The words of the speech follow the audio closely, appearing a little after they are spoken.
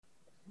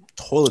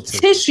Toilet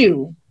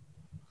tissue.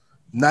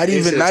 Not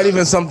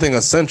even something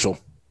essential.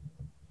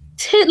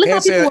 Look how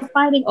people were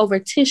fighting over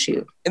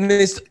tissue. And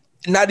it's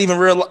not even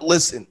real.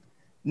 Listen,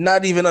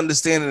 not even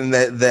understanding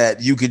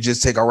that you could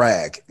just take a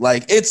rag.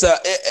 Like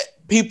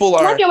people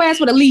are. Wipe your ass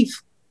with a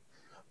leaf.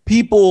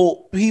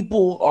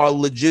 People are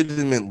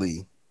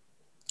legitimately.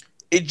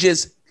 It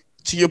just,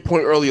 to your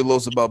point earlier,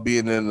 Los, about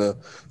being in a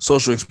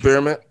social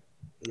experiment.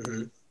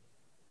 Mm-hmm.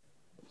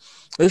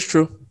 It's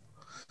true.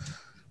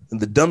 And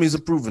the dummies are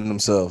proving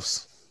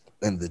themselves.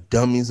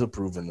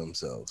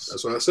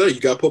 That's what I said. You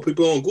got to put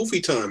people on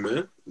goofy time,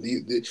 man.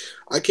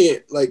 I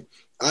can't, like,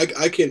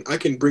 I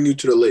can bring you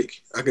to the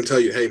lake. I can tell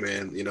you, hey,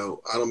 man, you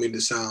know, I don't mean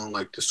to sound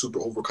like the super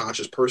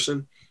overconscious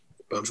person,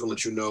 but I'm just going to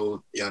let you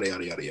know, yada,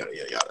 yada, yada, yada,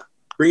 yada, yada.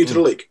 Bring you to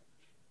the lake.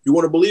 You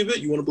want to believe it?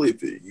 You want to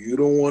believe it. You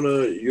don't want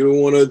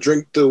to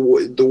drink the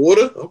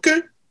water?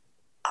 Okay.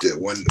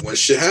 When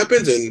shit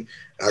happens and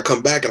I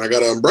come back and I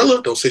got an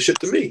umbrella, don't say shit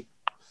to me.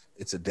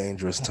 It's a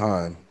dangerous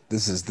time.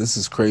 This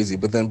is crazy.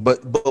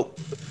 But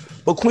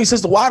Queen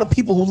Sister, why do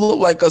people who look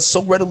like us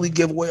so readily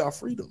give away our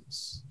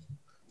freedoms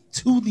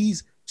to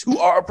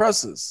our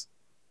oppressors?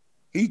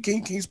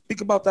 Can you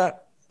speak about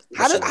that?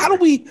 How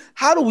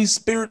do we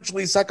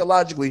spiritually,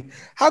 psychologically,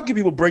 how can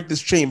people break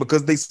this chain?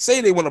 Because they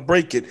say they want to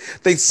break it.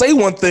 They say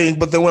one thing,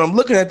 but then when I'm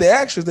looking at their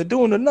actions, they're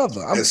doing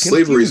another. And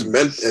slavery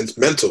is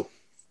mental.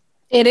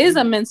 It is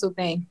a mental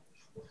thing.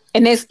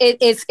 And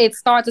it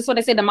starts, that's what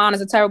they say, the mind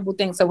is a terrible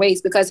thing to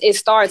waste, because it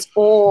starts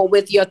all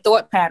with your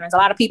thought patterns. A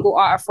lot of people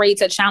are afraid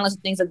to challenge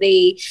the things that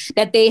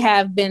they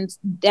have been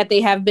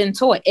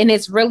taught. And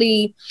it's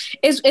really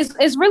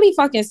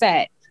fucking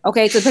sad.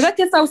 Okay, to protect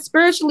yourself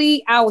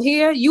spiritually out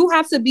here, you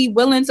got to be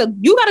willing to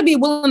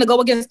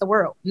go against the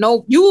world.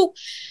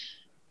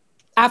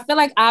 I feel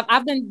like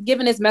I've been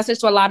giving this message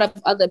to a lot of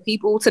other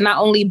people to not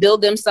only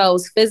build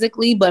themselves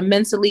physically, but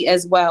mentally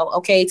as well.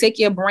 Okay, take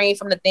your brain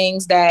from the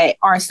things that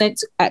are sent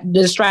to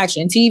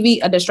distraction. TV,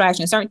 a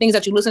distraction. Certain things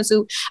that you listen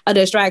to, a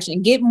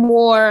distraction.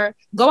 Go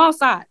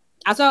outside.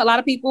 I tell a lot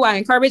of people, I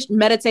encourage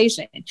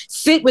meditation.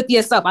 Sit with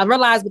yourself. I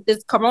realize with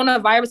this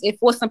coronavirus, it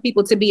forced some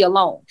people to be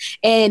alone.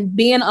 And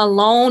being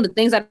alone, the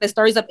things that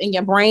stirs up in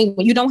your brain,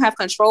 when you don't have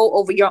control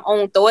over your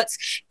own thoughts,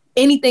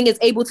 anything is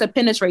able to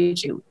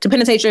penetrate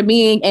your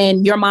being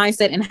and your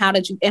mindset and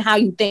how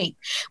you think.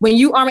 When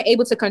you aren't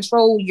able to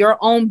control your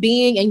own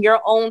being and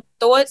your own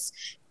thoughts,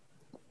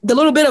 the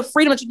little bit of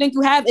freedom that you think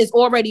you have is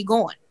already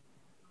gone.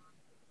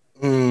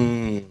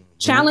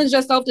 Challenge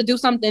yourself to do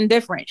something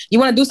different. You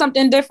want to do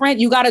something different,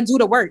 you got to do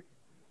the work.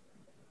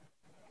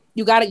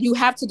 You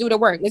have to do the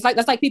work.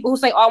 That's like people who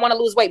say, "Oh, I want to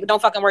lose weight," but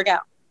don't fucking work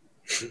out.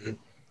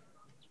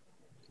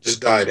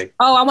 Just dieting.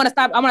 Oh, I want to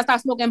stop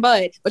smoking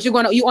bud, but you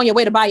on your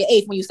way to buy your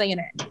eighth when you're saying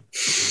that.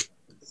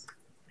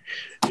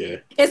 Yeah.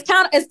 It's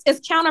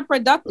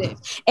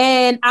counterproductive.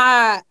 And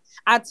I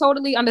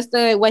totally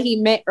understood what he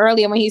meant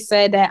earlier when he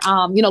said that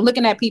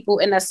looking at people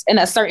in a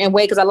certain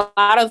way, because a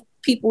lot of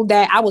people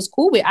that I was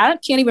cool with, I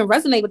can't even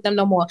resonate with them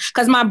no more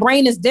because my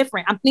brain is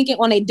different. I'm thinking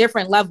on a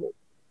different level.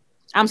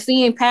 I'm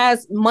seeing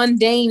past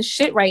mundane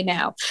shit right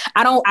now.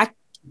 I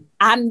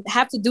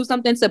have to do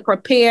something to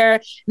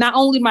prepare not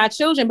only my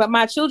children, but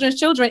my children's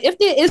children, if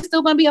there is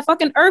still going to be a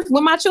fucking earth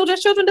when my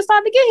children's children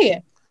decide to get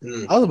here.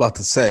 I was about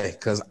to say,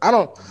 because I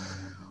don't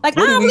think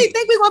we're going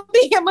to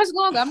be here much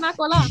longer. I'm not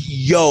going to lie.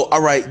 Yo,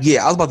 all right.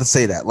 Yeah, I was about to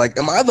say that. Like,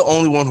 am I the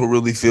only one who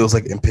really feels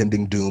like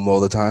impending doom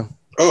all the time?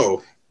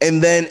 Oh.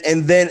 And then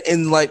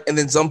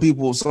some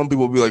people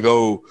will be like,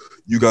 "Oh,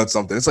 you got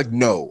something." It's like,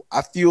 no,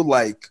 I feel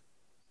like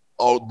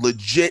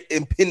legit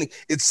impending.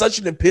 It's such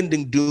an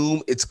impending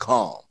doom. It's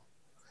calm.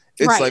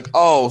 It's right. Like,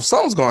 oh,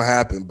 something's gonna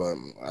happen, but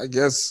I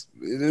guess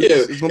it is.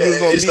 Yeah, it's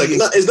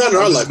not in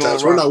our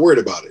lifetimes. We're not worried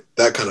about it.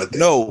 That kind of thing.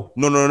 No.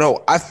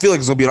 I feel like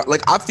it's gonna be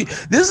like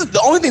this is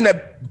the only thing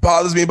that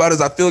bothers me about it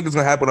is I feel like it's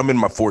gonna happen when I'm in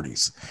my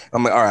 40s.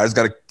 I'm like, all right, I just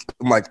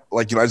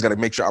gotta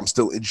make sure I'm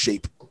still in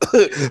shape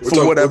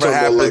for whatever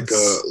happens.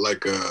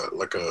 Like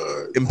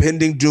a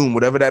impending doom,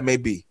 whatever that may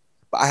be.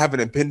 But I have an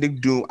impending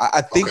doom.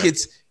 I think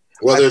it's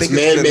whether it's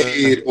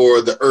man-made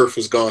or the earth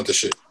has gone to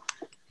shit.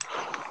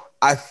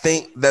 I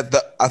think that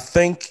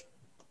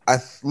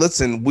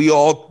listen, we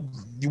all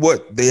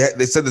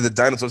they said that the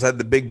dinosaurs had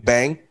the Big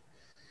Bang.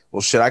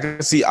 Well, shit, I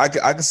can see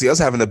us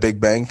having a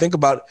Big Bang. Think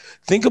about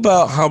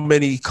how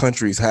many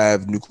countries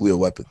have nuclear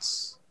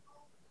weapons.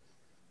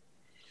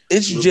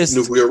 It's just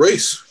nuclear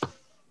race.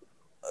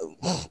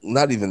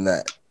 Not even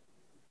that.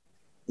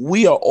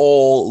 We are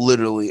all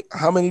literally,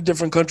 how many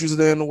different countries are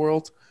there in the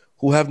world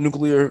who have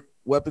nuclear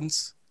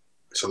weapons?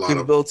 It's a lot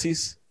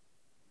capabilities.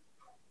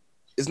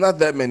 It's not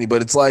that many,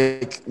 but it's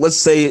like, let's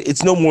say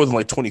it's no more than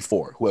like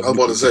 24. I was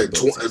about to say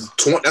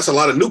 20, that's a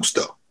lot of nukes,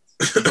 though.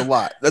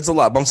 That's a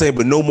lot. But I'm saying,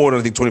 but no more than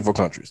I think 24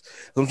 countries.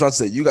 So I'm trying to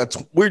say,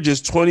 we're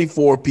just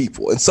 24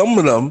 people, and some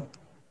of them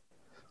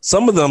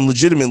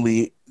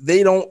legitimately,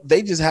 they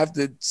just have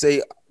to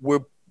say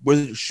we're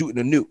shooting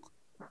a nuke.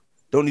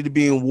 Don't need to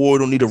be in war.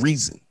 Don't need a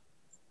reason.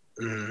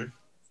 Mm-hmm.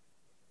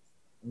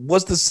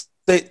 What's the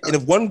And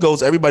if one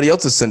goes, everybody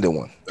else is sending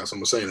one. That's what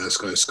I'm saying.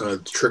 It's gonna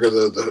trigger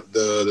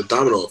the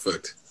domino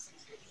effect.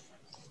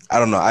 I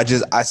don't know. I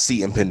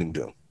see impending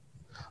doom,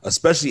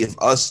 especially if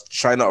us,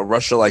 China or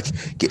Russia, like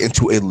get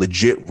into a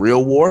legit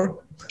real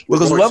war.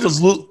 Because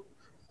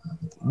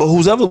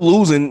who's ever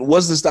losing,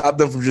 what's to stop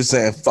them from just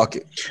saying fuck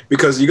it?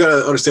 Because you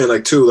gotta understand,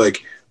 like too,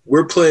 like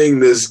we're playing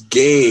this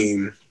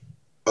game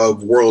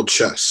of world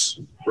chess,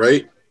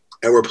 right?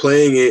 And we're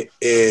playing it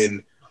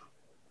in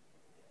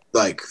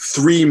like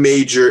 3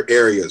 major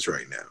areas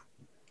right now,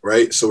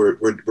 right? So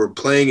we're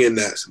playing in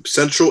that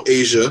Central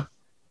Asia,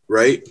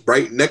 right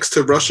next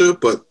to Russia,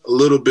 but a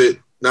little bit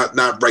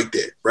not right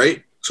there,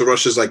 right? So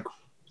Russia's like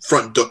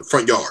front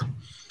yard.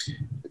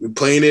 We're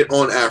playing it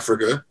on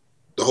Africa,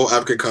 the whole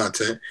African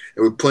continent,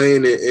 and we're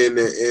playing it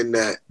in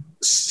that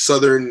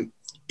southern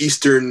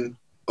eastern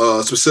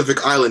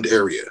specific island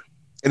area.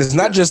 And it's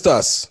not just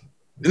us.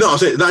 No, I'm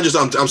saying not just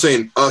I'm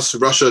saying us,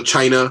 Russia,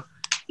 China,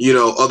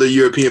 other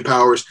European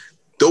powers.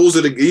 These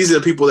are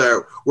the people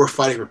that we're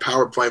fighting for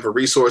power, fighting for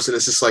resource, and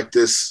it's just like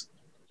this.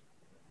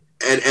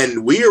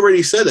 And we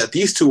already said that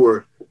these two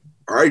are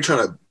already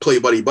trying to play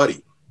buddy.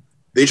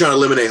 They trying to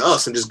eliminate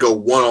us and just go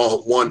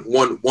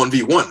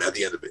 1v1 at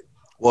the end of it.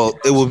 Well,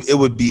 it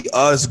would be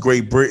us,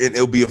 Great Britain.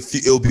 It'll be a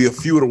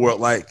few of the world.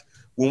 Like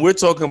when we're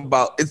talking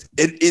about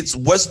it's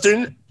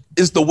Western,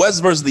 it's the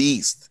West versus the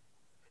East.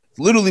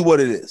 Literally what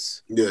it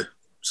is. Yeah,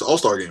 it's an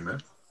all-star game,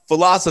 man.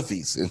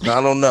 Philosophies.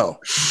 I don't know,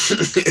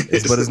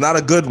 but it's not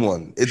a good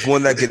one. It's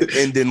one that can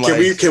end in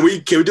like. Can we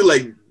do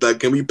like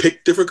can we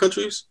pick different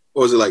countries,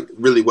 or is it like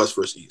really West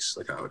versus East,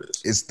 like how it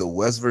is? It's the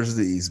West versus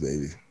the East,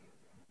 baby.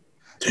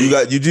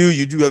 You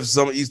do have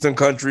some Eastern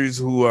countries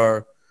who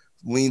are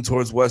lean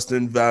towards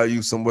Western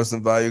values, some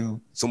Western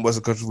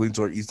countries lean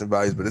toward Eastern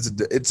values, but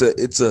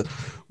it's a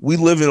we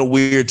live in a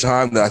weird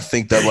time that I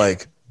think that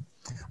like.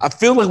 I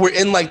feel like we're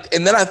in like,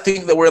 and then I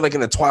think that we're like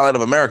in the twilight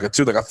of America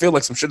too. Like I feel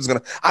like some shit is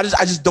gonna. I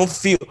just don't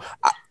feel.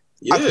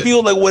 I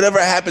feel like whatever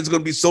happens is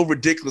gonna be so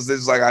ridiculous.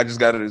 It's like I just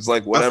got it. It's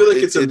like whatever. I feel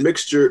like it's a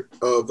mixture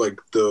of like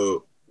the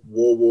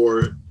World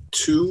War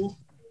II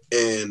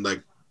and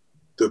like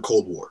the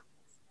Cold War,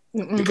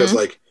 because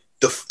like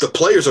the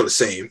players are the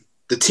same,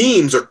 the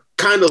teams are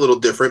kind of a little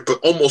different, but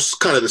almost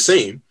kind of the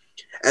same,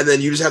 and then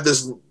you just have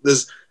this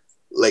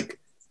like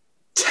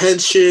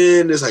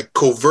tension. There's like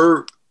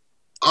covert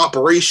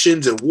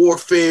operations and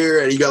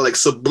warfare, and you got like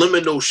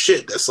subliminal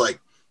shit that's like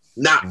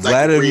not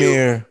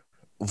Vladimir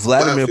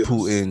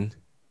Putin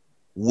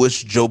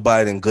wished Joe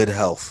Biden good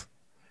health,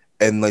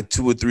 and like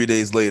 2 or 3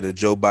 days later,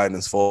 Joe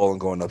Biden's falling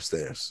going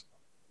upstairs.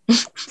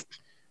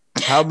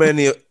 How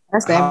many?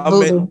 That's that.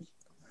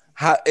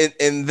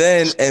 And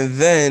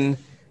then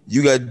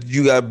you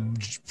got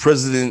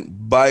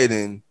President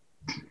Biden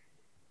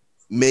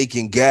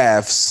making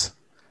gaffes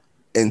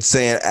and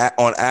saying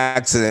on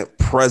accident,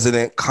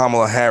 President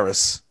Kamala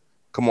Harris.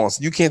 Come on,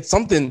 you can't.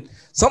 Something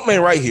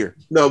ain't right here.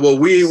 No, well,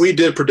 we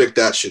did predict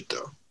that shit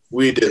though.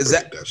 We did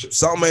predict that shit.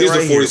 Something ain't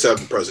right here. She's the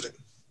 47th president.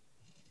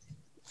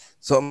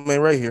 Something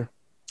ain't right here.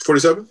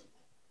 47?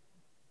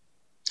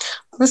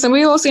 Listen,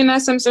 we all seen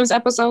that Simpsons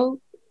episode.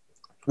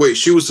 Wait,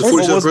 she was the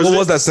 47th president? What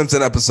was that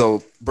Simpson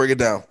episode? Break it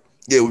down.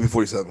 Yeah, it would be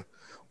 47.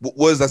 What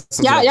was that?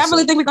 Y'all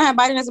really think we're gonna have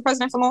Biden as a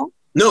president for long?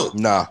 No.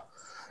 Nah.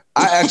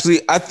 I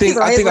think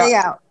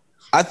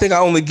I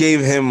only gave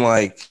him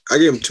like. I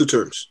gave him 2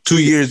 terms.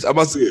 2 years. I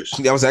 2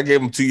 years. I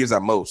gave him 2 years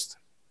at most.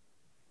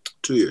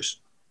 2 years.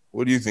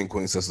 What do you think,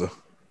 Queen Sister?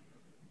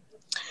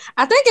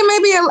 I think it may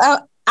be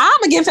I'm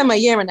gonna give him a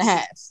year and a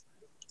half.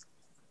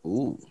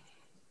 Ooh.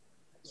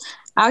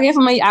 I'll give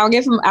him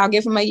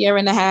a year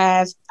and a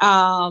half.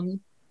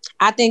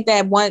 I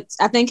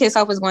think his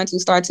health is going to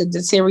start to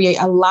deteriorate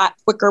a lot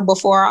quicker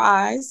before our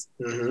eyes.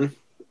 Mm-hmm.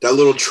 That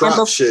little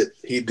trap shit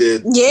he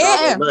did.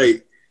 Yeah.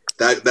 Night,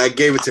 that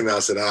gave it to me. I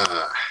said,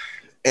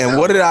 And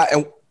what did I?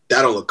 And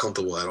that don't look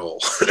comfortable at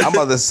all. I'm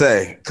about to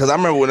say, because I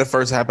remember when it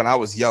first happened, I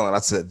was yelling. I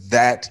said,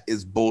 "That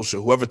is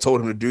bullshit." Whoever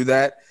told him to do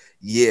that,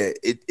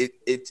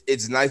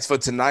 it's nice for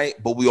tonight,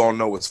 but we all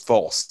know it's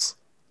false.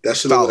 That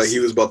should look like he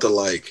was about to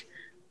like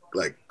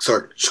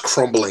start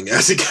crumbling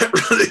as he got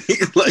running,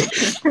 like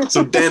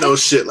some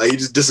Thanos shit. Like he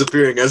just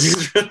disappearing as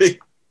he's running.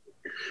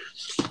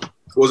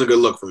 Wasn't a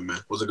good look for me, man.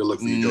 Wasn't a good look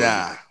for you, Joe.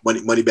 Nah.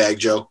 Money bag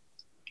Joe.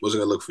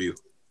 Wasn't a good look for you.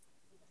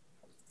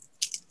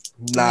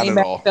 Not at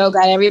all. Joe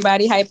got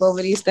everybody hype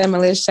over these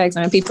stimulus checks,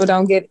 and people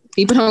don't get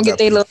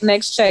their little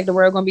next check. The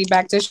world gonna be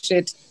back to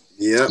shit.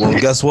 Yeah. Well,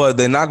 guess what?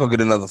 They're not gonna get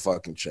another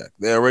fucking check.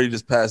 They already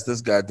just passed this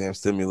goddamn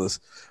stimulus.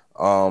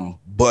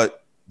 But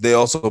they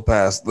also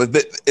passed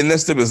in their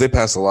stimulus. They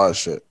passed a lot of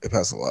shit. They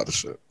passed a lot of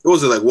shit. What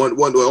was it like?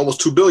 Almost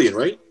 $2 billion,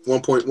 right?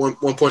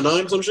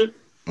 1.9, some shit.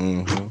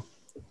 Mm-hmm.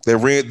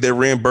 They're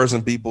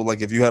reimbursing people.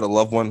 Like if you had a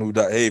loved one who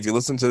died. Hey, if you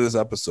listen to this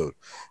episode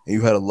and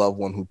you had a loved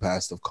one who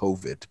passed of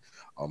COVID,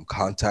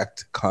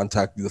 contact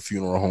the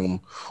funeral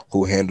home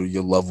who handled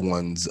your loved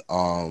one's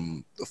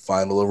the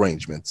final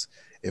arrangements.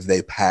 If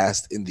they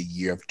passed in the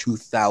year of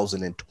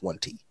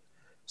 2020,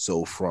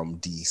 so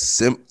from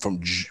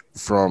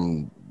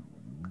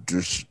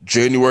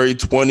January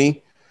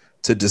 20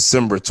 to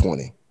December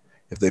 20.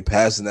 If they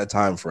pass in that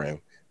time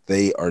frame,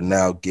 they are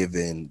now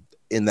given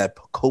in that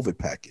COVID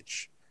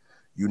package.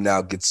 You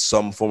now get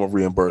some form of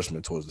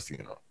reimbursement towards the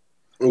funeral.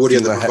 What do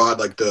you have to provide,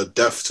 like the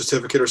death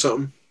certificate or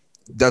something?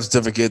 Death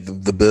certificate,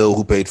 the bill,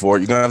 who paid for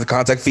it. You're gonna have to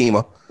contact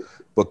FEMA,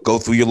 but go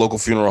through your local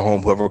funeral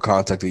home, whoever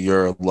contacted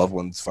your loved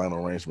one's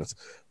final arrangements.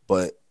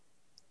 But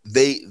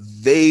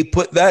they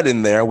put that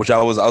in there, which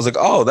I was like,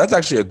 oh, that's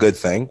actually a good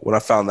thing. When I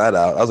found that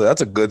out, I was like,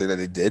 that's a good thing that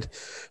they did.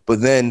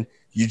 But then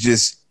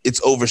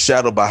it's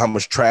overshadowed by how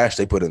much trash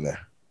they put in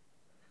there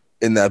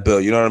in that bill.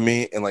 You know what I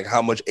mean? And like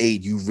how much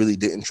aid you really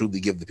didn't truly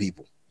give the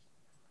people.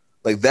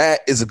 Like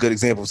that is a good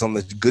example of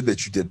something that's good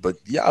that you did. But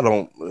y'all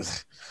don't.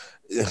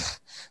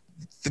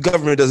 The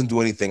government doesn't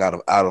do anything out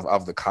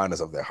of the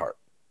kindness of their heart.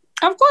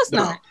 Of course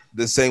not.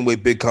 The same way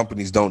big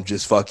companies don't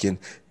just fucking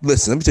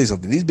listen. Let me tell you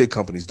something. These big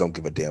companies don't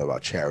give a damn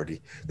about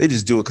charity. They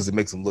just do it because it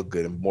makes them look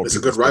good and more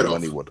people spend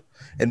money with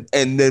them.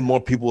 And then more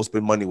people will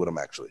spend money with them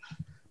actually,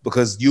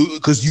 because you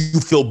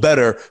feel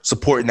better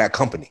supporting that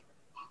company.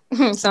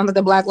 Sounds like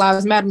the Black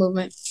Lives Matter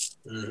movement.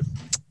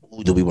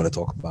 Ooh, do we want to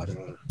talk about it?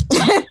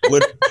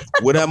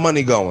 Where that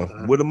money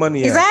going? Where the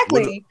money at?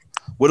 Exactly.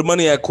 Where the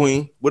money at,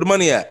 Queen? Where the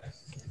money at?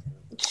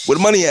 Where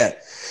the money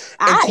at?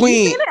 And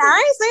Queen,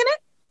 I ain't seen it.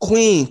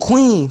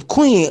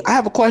 Queen, I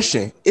have a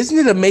question. Isn't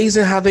it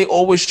amazing how they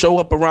always show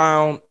up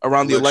around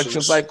the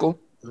election cycle?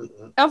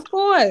 Of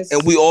course.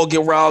 And we all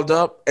get riled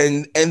up.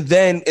 And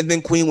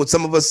then Queen, when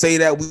some of us say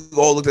that, we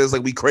all look at us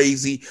like we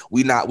crazy.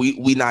 We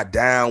not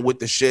down with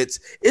the shits.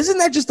 Isn't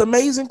that just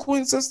amazing,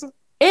 Queen sister?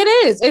 It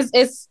is.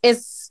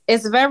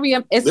 It's very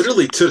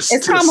literally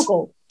it's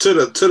comical.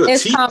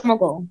 It's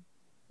comical.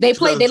 They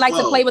like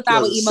to play with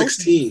our emotions.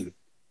 16.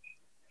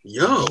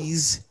 Yo.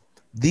 These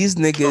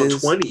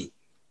niggas 20.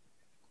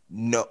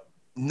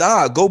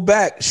 Go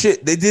back.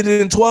 Shit, they did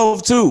it in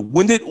 12 too.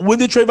 When did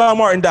Trayvon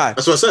Martin die?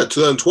 That's what I said.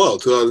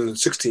 2012,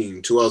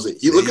 2016, 2000.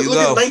 Look at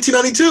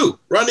 1992.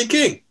 Rodney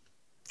King.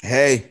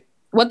 Hey.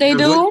 What they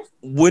do?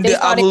 When did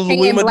Abu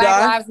Louima Black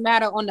die? Lives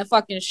Matter on the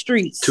fucking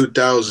streets.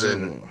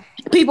 2000.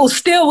 People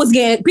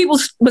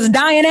was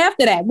dying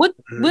after that.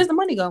 Where's the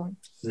money going?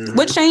 Mm-hmm.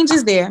 What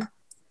changes there?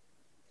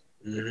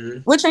 Mm-hmm.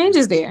 What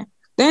changes there?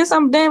 Then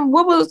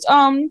what was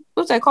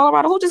that?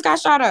 Colorado? Who just got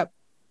shot up?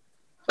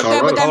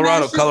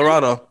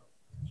 Colorado.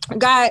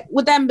 Got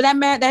with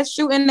that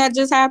shooting that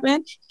just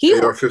happened.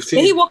 Did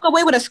he walk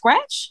away with a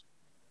scratch?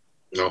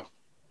 No.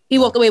 He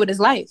walked away with his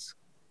life.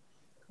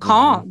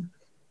 Calm. Mm-hmm.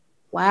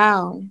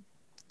 Wow.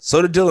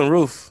 So did Dylan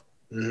Roof.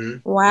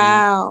 Mm-hmm.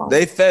 Wow.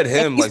 They fed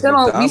him like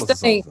McDonald's or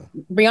something.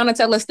 Breonna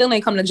Taylor still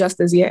ain't come to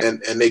justice yet.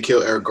 And they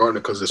killed Eric Garner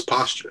because of his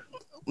posture.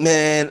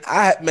 Man,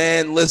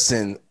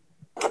 listen.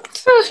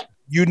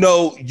 You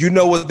know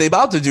what they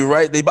about to do,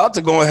 right? They about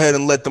to go ahead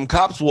and let them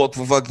cops walk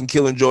for fucking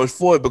killing George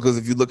Floyd, because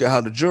if you look at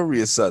how the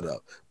jury is set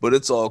up, but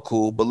it's all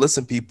cool. But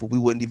listen, people, we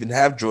wouldn't even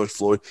have George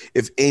Floyd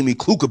if Amy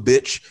Klobuchar,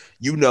 bitch,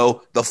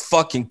 the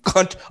fucking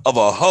cunt of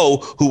a hoe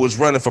who was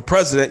running for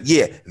president.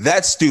 Yeah,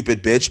 that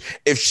stupid bitch.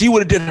 If she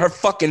would have did her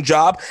fucking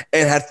job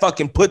and had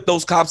fucking put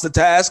those cops to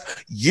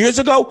task years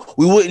ago,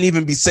 we wouldn't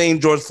even be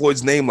saying George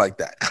Floyd's name like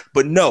that.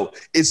 But no,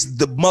 it's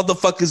the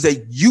motherfuckers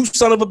that you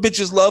son of a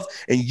bitches love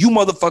and you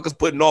motherfuckers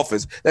put in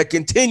office that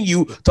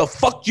continue to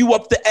fuck you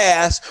up the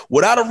ass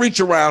without a reach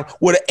around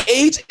with an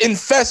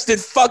AIDS-infested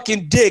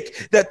fucking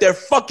dick that they're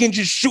fucking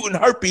just shooting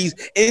herpes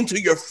into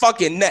your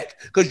fucking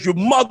neck because you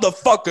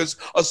motherfuckers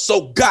are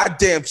so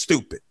goddamn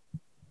stupid.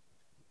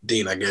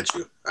 Dean, I get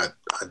you. I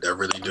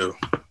really do.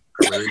 I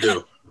really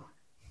do.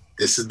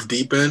 This is the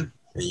deep end,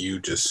 and you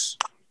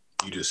just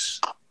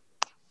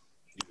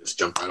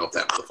jump right off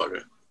that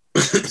motherfucker.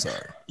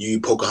 Sorry.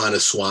 You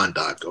Pocahontas swan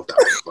dived off that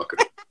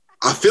motherfucker.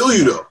 I feel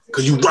you though,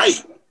 because you're right.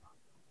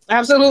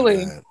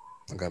 Absolutely.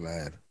 I got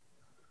mad.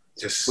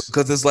 Just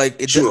because it's like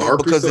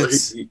because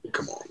it's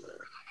come on,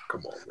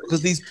 man.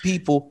 Because these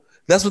people,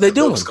 that's what they're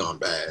doing. It's gone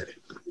bad.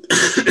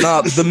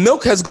 Nah, the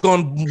milk has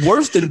gone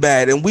worse than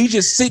bad, and we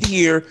just sit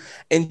here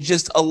and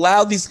just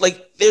allow these.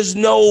 Like, there's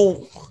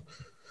no.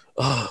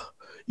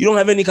 You don't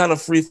have any kind of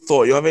free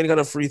thought. You don't have any kind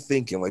of free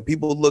thinking. Like,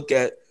 people look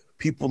at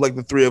people like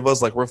the three of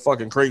us like we're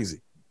fucking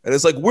crazy, and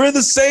it's like we're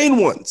the sane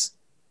ones.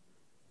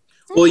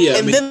 Well, yeah,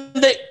 and then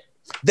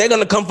they're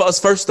gonna come for us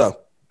first, though.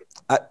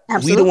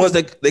 We the ones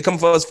that they come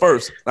for us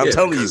first. I'm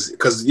telling you,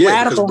 because we're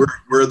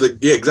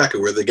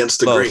against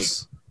the grain.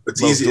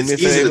 It's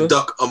easy to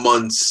duck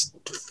amongst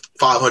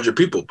 500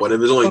 people, but if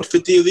there's only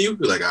 50 of you,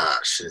 you're like,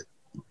 shit.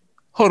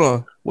 Hold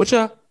on, what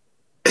y'all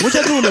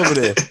doing over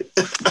there?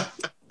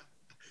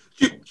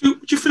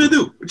 What you finna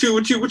do? What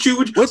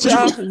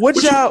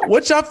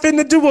y'all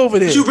finna do over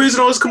there? What you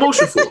raising all this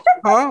commotion for?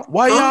 Huh?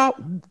 Why y'all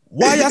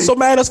so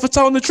mad at us for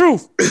telling the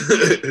truth?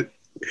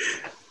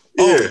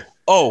 Yeah.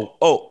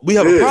 Oh, we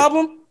have a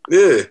problem?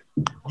 Yeah.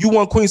 You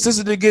want Queen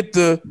Sister to get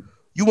the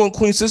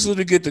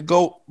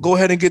go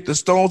ahead and get the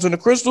stones and the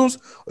crystals,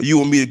 or you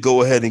want me to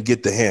go ahead and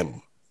get the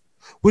hammer?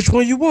 Which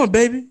one you want,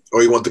 baby?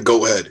 Or you want the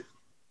go ahead?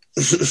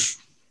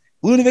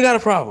 We don't even got a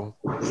problem.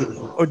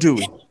 Or do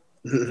we?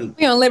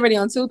 We on Liberty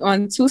on two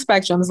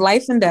spectrums,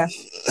 life and death.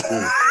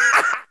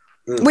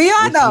 We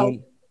all know.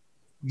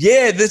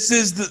 Yeah, this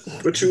is the.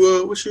 What you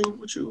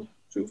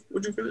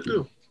finna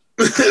do?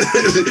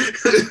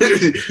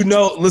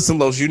 Listen,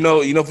 Los.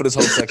 For this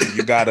whole second,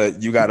 you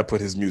gotta put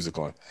his music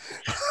on.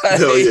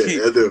 Hell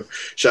yeah, I do.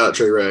 Shout out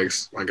Trey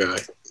Rags, my guy.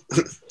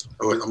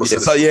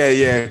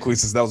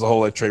 Queesis, that was a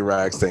whole Trey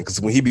Rags thing. Because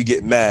when he be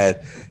getting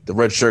mad, the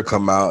red shirt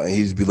come out and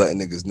he just be letting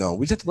niggas know.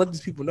 We just have to let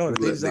these people know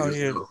that they just out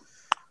here. Know.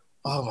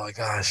 Oh my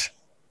gosh.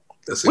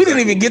 We didn't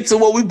even get to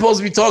what we supposed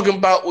to be talking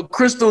about with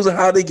crystals and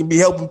how they can be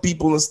helping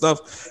people and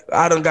stuff.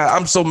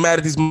 I'm so mad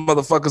at these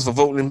motherfuckers for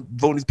voting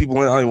these people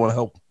in. I don't even want to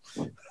help.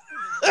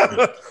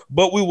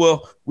 But we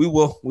will.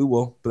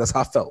 But that's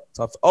how I felt.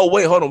 Oh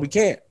wait, hold on. We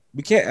can't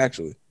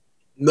actually.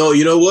 No,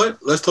 you know what?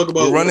 Let's talk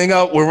about.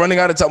 We're running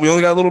out of time. We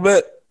only got a little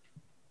bit.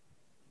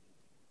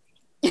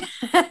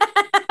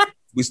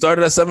 We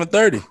started at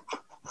 7:30.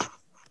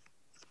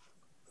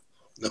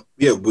 No,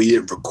 yeah, we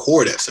didn't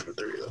record at 7:30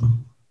 though.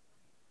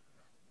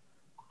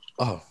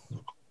 Oh.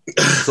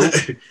 So,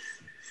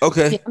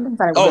 okay.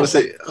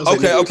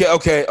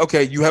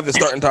 Okay. You have the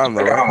starting time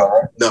though,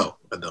 right? No,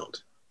 I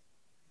don't.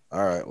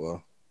 All right.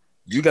 Well,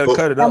 you got to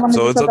cut it up,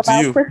 so it's up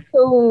to you.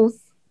 Crystals.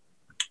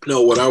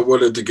 No, what I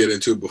wanted to get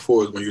into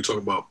before is when you talk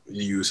about,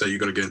 you said you're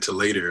going to get into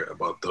later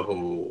about the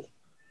whole,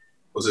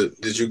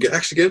 did you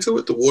actually get into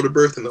it? The water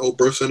birth and the whole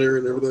birth center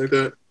and everything like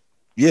that?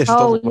 Yeah.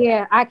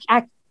 Yeah.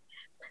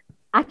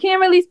 I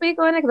can't really speak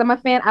on it because I'm a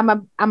fan. I'm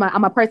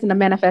a person of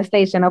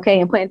manifestation, okay,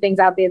 and putting things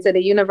out there to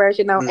the universe.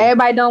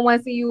 Everybody don't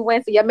want to see you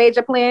win. So your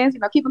major plans,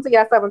 keep them to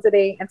yourself until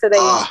they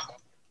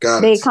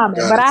coming.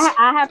 But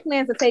I have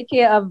plans to take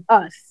care of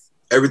us.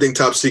 Everything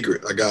top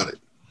secret. I got it.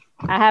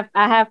 I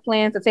have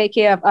plans to take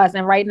care of us,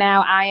 and right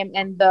now I am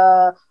in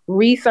the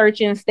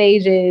researching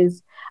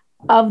stages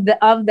of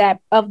that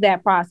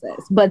process.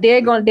 But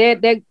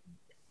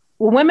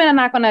women are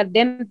not gonna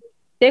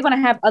they're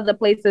gonna have other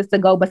places to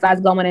go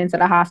besides going into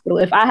the hospital.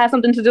 If I have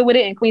something to do with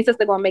it, and Queen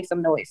Sister gonna make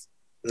some noise.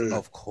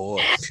 Of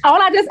course.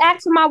 All I just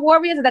ask for my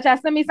warriors is that y'all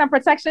send me some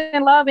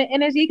protection, love, and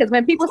energy. Because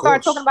when people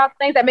start talking about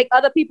things that make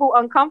other people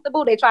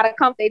uncomfortable, they try to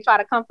comfort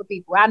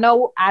people. I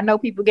know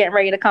people getting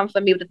ready to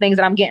comfort me with the things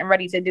that I'm getting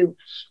ready to do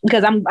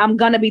because I'm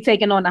gonna be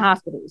taking on the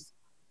hospitals.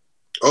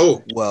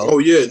 Oh well. Oh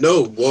yeah.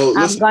 No. Well,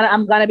 listen.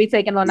 I'm gonna be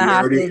taking on the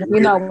hospitals.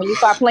 When you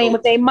start playing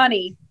with their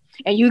money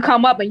and you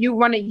come up and you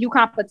run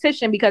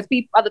competition because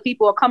other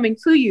people are coming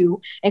to you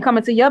and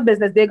coming to your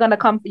business, they're gonna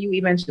come for you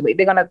eventually.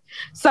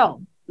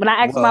 So. When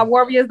I ask my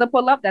warriors to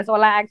pull up, that's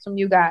all I ask from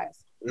you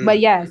guys. But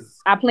yes,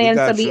 I plan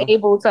to be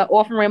able to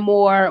offer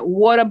more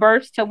water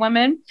births to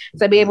women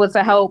to be able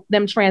to help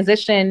them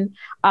transition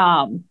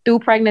through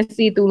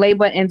pregnancy, through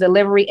labor and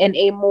delivery in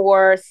a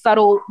more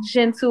subtle,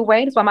 gentle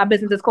way. That's why my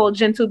business is called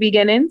Gentle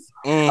Beginnings.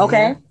 Mm-hmm.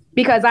 Okay.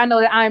 Because I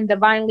know that I'm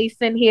divinely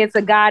sent here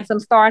to guide some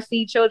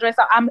starseed children.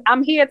 So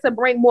I'm here to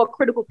bring more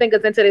critical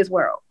thinkers into this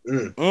world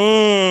so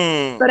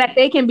that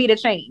they can be the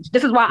change.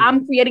 This is why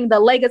I'm creating the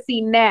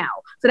legacy now.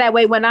 So that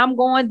way, when I'm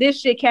gone, this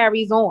shit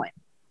carries on.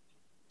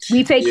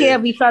 We take care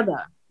of each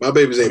other. My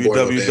babies ain't born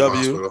in the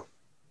hospital.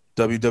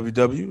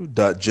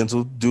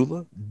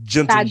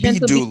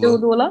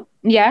 www.gentlebedoula.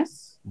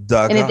 Yes.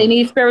 And if they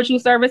need spiritual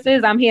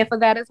services, I'm here for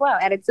that as well.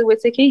 Added to it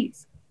to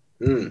keys.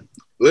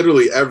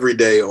 Literally every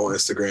day on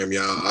Instagram,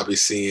 y'all, I'll be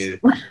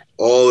seeing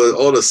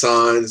all the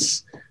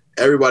signs.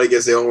 Everybody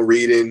gets their own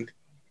reading.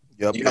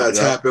 Yep, you gotta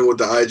tap in with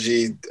the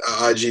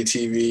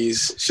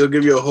IGTVs. She'll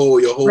give you your whole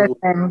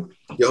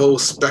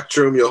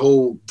spectrum, your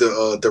whole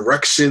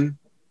direction.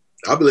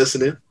 I'll be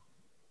listening.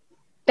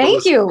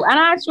 Thank you, and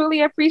I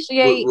truly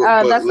appreciate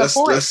the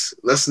support.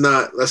 Let's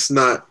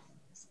not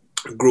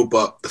group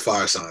up the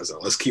fire signs though.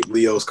 Let's keep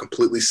Leos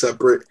completely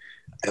separate.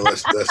 And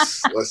let's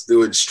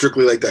do it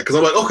strictly like that. Because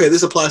I'm like, okay,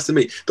 this applies to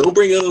me. Don't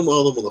bring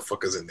all the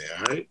motherfuckers in there,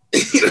 all right?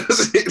 You know what I'm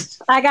saying?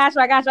 I got you.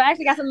 I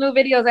actually got some new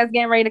videos that's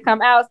getting ready to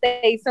come out.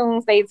 Stay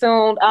tuned.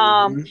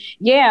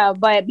 Yeah,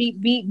 but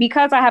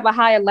because I have a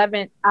higher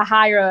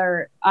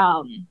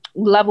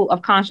level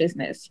of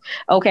consciousness.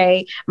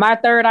 Okay, my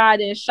third eye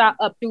then shot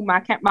up through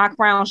my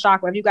crown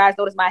chakra. If you guys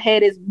notice, my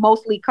head is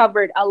mostly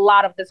covered a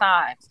lot of the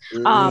times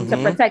to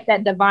protect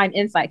that divine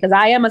insight. Because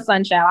I am a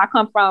sun child. I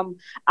come from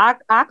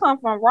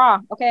Ra.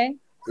 Okay,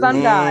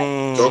 sun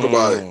god. Talk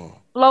about it.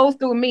 Flows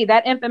through me.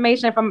 That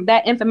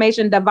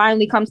information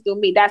divinely comes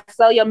through me. That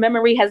cellular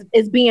memory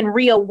is being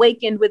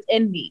reawakened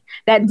within me.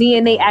 That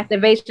DNA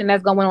activation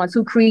that's going on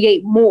to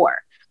create more,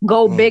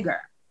 go bigger.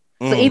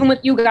 So even with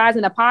you guys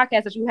in the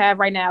podcast that you have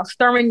right now,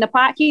 stirring the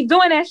pot, keep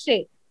doing that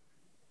shit.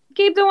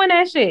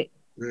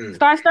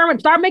 Start stirring,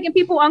 start making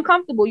people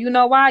uncomfortable. You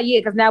know why? Yeah,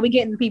 because now we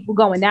getting people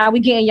going. Now we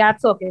getting y'all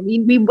talking.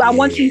 I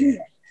want you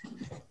here.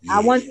 Yeah.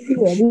 I want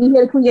you here. We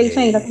here to create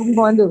change. That's what we're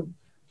going to do.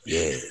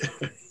 Yeah.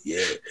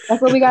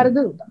 That's what we got to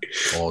do.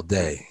 All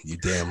day. You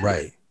damn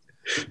right.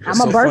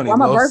 I'm a birth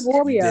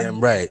warrior. You damn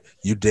right.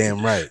 You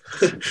damn right.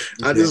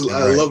 I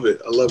love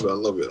it. I love it.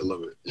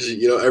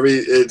 You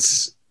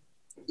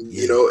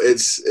know,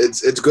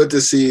 it's good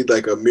to see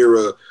like a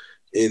mirror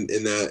in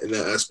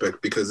that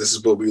aspect, because this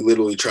is what we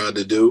literally tried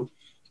to do.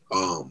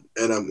 And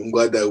I'm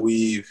glad that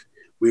we've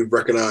we've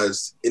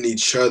recognized in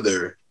each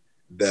other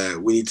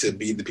that we need to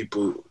be the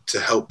people to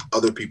help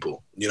other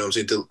people, you know what I'm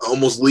saying, to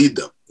almost lead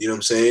them, you know what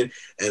I'm saying?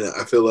 And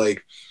I feel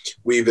like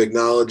we've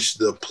acknowledged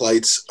the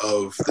plights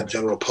of the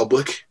general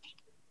public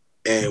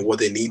and what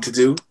they need to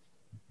do.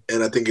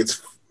 And I think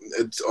it's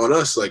on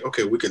us, like,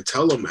 okay, we can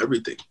tell them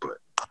everything, but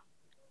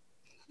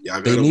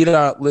they need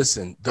our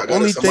listen. The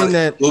only thing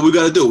that what we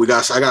gotta do, I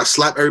gotta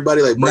slap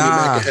everybody like Bernie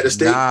Mac ahead of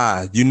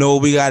state. You know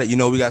what we got it. You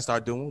know what we gotta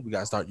start doing. We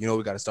gotta start doing.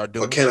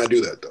 But can I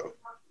do that though?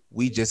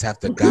 We just have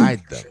to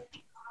guide them.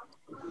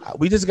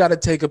 We just gotta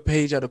take a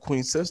page out of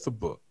Queen Sister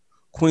book.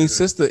 Queen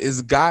Sister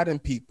is guiding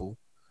people,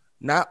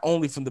 not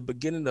only from the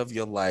beginning of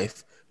your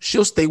life.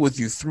 She'll stay with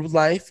you through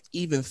life,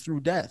 even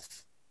through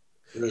death.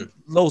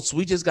 Los,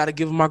 we just gotta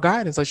give them our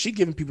guidance. Like she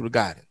giving people the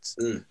guidance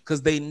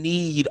because they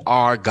need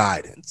our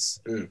guidance.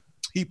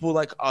 People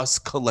like us,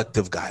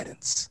 collective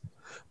guidance.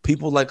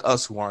 People like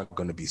us who aren't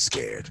going to be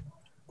scared.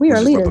 We are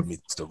leaders.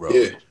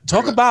 Yeah.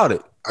 Talk about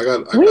it. We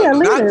are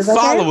leaders. Not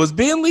followers,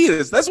 being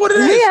leaders. That's what it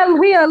is.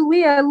 We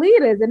are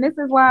leaders, and this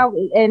is why.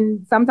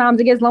 And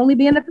sometimes it gets lonely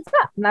being at the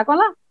top. I'm not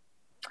gonna lie.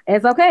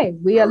 It's okay.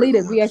 We are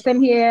leaders. We are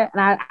sitting here,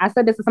 and I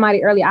said this to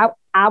somebody earlier.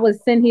 I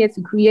was sent here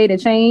to create a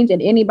change,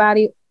 and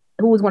anybody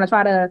who is going to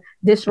try to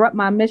disrupt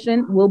my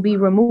mission will be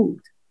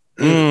removed.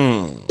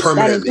 Permanently.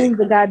 That includes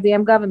the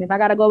goddamn government. If I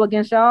gotta go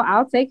against y'all,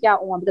 I'll take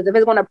y'all on, because if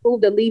it's gonna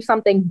prove to leave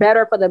something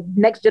better for the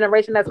next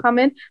generation that's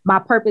coming, my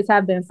purpose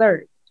have been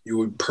served. You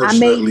would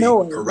personally I made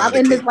noise. I'm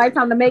in this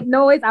lifetime to make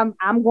noise.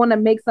 I'm gonna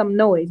make some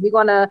noise.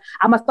 I'm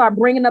gonna start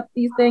bringing up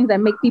these things that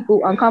make people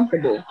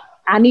uncomfortable.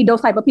 I need those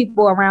type of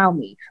people around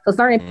me. So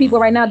certain people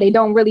right now, they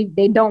don't really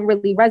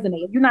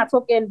resonate. If you're not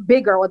talking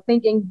bigger or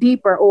thinking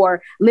deeper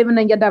or living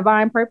in your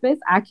divine purpose,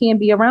 I can't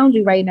be around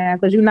you right now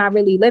because you're not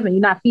really living.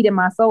 You're not feeding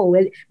my soul.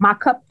 My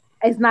cup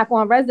is not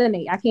going to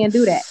resonate. I can't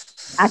do that.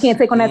 I can't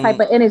take on that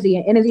type of energy.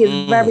 And energy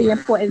is very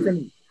important to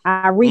me.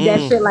 I read that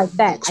shit like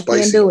that. I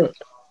can't do it.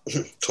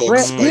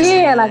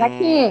 Yeah, like I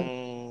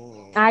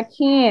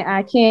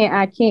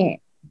can't.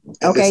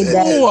 Okay,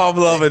 I'm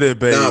loving it,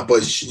 baby. Nah,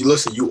 but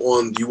listen, you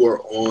are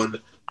on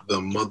the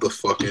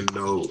motherfucking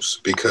nose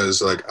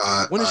because like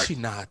when is she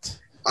not?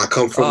 I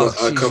come from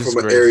an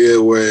area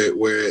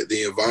where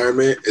the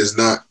environment is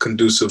not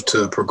conducive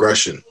to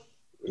progression.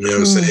 You know what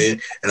I'm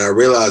saying? And I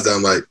realized that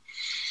I'm like,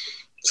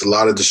 it's a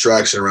lot of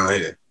distraction around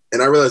here.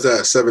 And I realized that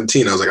at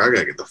 17, I was like, I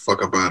gotta get the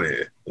fuck up out of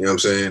here. You know what I'm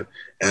saying?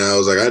 And I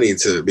was like, I need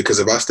to, because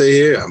if I stay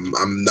here,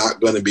 I'm not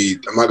gonna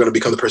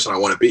become the person I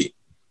want to be.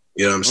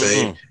 You know what I'm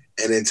saying?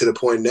 And then to the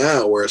point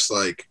now where it's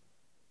like,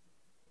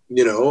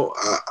 you know,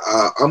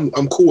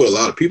 I'm cool with a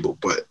lot of people,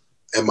 but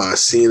am I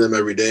seeing them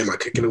every day? Am I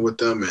kicking it with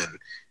them?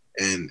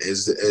 And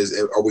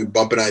are we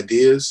bumping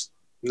ideas?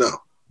 No.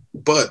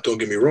 But don't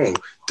get me wrong,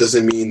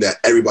 doesn't mean that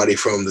everybody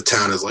from the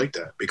town is like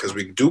that, because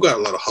we do got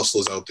a lot of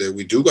hustlers out there.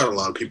 We do got a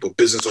lot of people,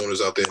 business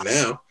owners out there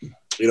now.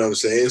 You know what I'm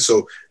saying?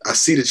 So I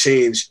see the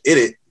change in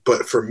it,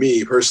 but for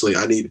me personally,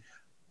 I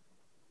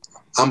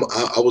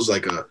was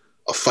like a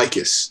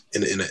ficus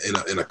in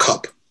a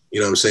cup. You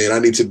know what I'm saying? I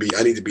need to be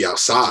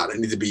outside. I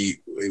need to be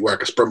where I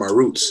can spread my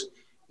roots.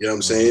 You know what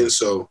I'm saying?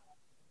 So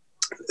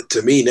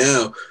to me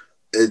now,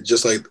 it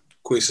just like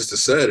Queen Sister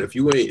said, if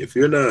you're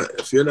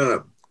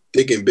not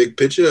thinking big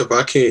picture, if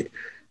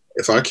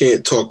I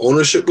can't talk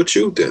ownership with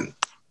you, then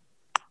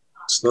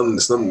it's nothing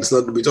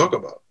to be talking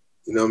about.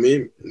 You know what I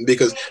mean?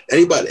 Because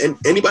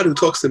anybody who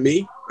talks to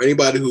me, or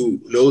anybody who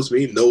knows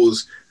me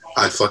knows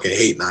I fucking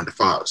hate 9 to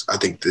 5s. I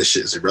think this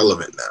shit is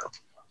irrelevant now.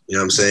 You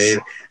know what I'm saying?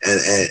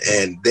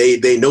 And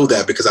they know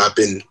that because I've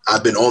been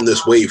on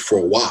this wave for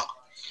a while.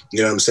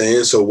 You know what I'm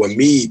saying? So when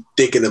me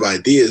thinking of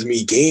ideas,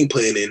 me game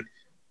planning,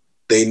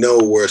 they know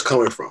where it's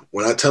coming from.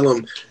 When I tell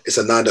them it's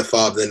a 9 to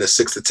 5, then a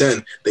 6 to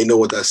 10, they know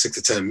what that 6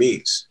 to 10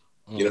 means.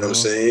 You know what I'm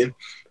saying?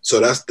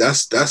 So that's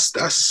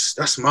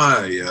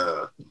my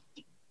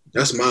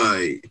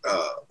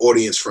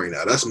audience right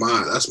now. That's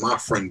my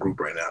friend group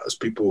right now. It's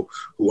people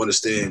who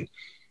understand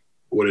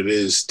what it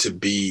is to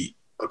be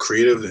a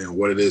creative and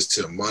what it is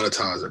to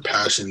monetize their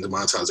passion, to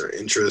monetize their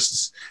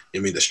interests. I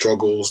mean, the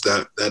struggles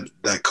that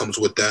comes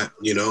with that,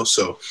 you know?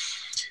 So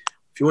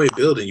if you ain't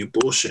building, you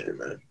bullshitting,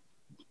 man.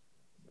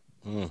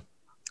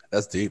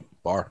 That's deep.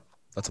 Bar.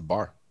 That's a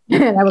bar.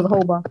 That was a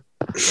whole bar.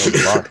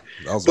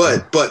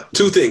 But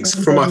two things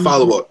for my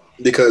follow-up,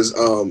 because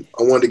I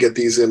wanted to get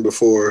these in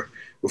before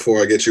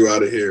I get you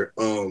out of here.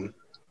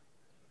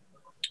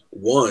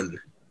 One,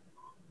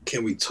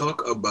 can we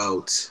talk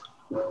about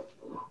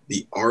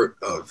the art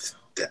of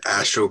the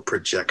astral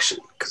projection?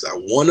 Because I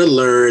want to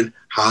learn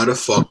how the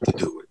fuck to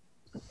do it.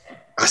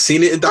 I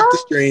seen it in Doctor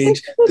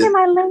Strange.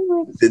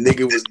 The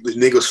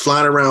nigga was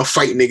flying around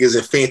fighting niggas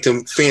in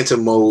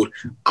phantom mode.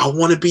 I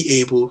want to be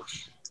able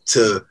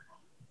to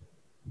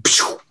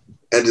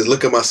and just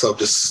look at myself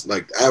just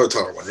like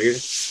Avatar, my nigga.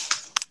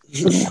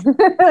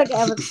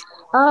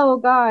 Oh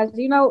gosh,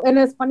 and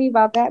it's funny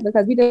about that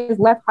because we just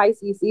left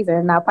Pisces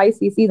season. Now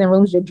Pisces season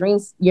rules your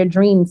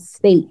dream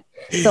state.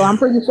 So I'm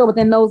pretty sure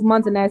within those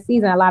months in that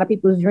season, a lot of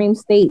people's dream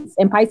states.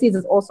 And Pisces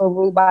is also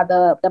ruled by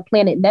the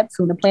planet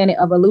Neptune, the planet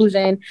of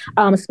illusion,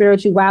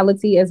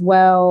 spirituality as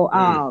well.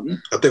 I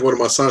think one of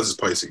my signs is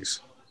Pisces.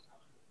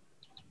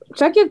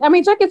 Check your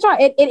chart.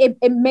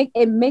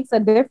 It makes a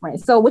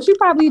difference. So what you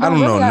probably I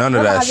don't know none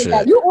of that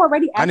shit. You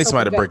already. I need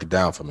somebody to break it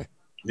down for me.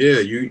 Yeah,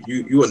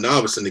 you a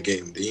novice in the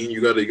game, Dean.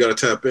 You gotta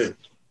tap in.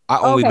 I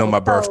only know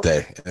my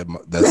birthday.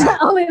 That's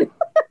it.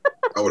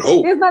 I would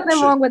hope. There's nothing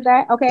wrong with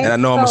that. Okay. And I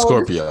know I'm a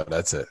Scorpio.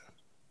 That's it.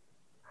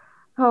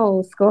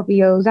 Oh,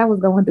 Scorpios. I was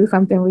going through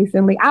something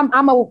recently.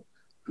 I'm a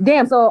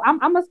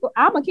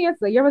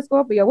Cancer. You're a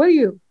Scorpio. What are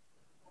you?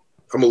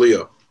 I'm a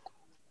Leo.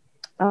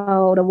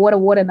 Oh, the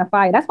water, and the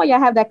fire. That's why y'all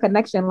have that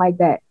connection like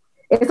that.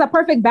 It's a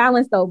perfect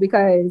balance though,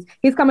 because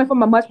he's coming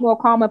from a much more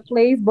calmer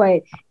place,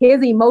 but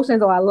his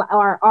emotions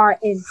are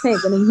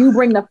intense, and then you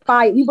bring the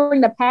fire, you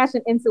bring the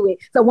passion into it.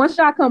 So once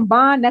y'all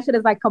combine, that shit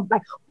is oh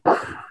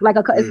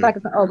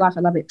gosh, I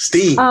love it.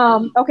 Steam.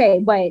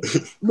 Okay, so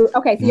your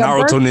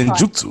Naruto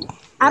ninjutsu.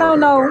 I don't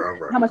know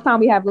how much time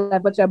we have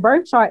left, but your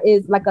birth chart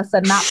is like a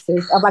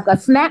synopsis of like a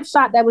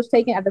snapshot that was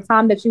taken at the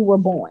time that you were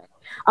born.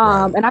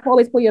 And I can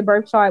always pull your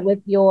birth chart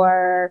with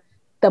the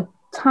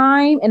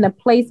time and the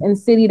place and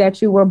city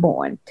that you were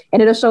born,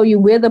 and it'll show you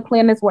where the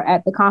planets were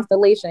at, the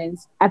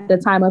constellations at the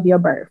time of your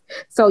birth.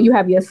 So you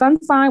have your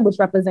sun sign, which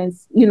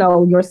represents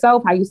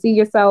yourself, how you see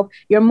yourself.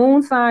 Your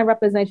moon sign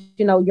represents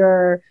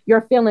your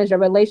feelings, your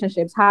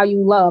relationships, how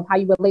you love, how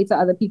you relate to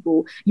other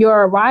people.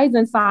 Your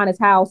rising sign is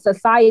how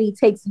society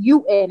takes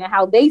you in and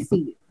how they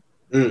see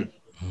you.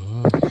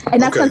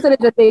 And that's considered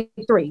the big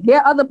three.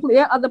 There are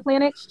other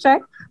planets,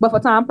 check, but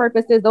for time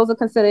purposes, those are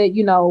considered,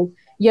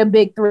 your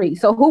big three.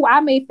 So who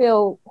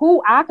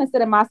I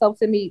consider myself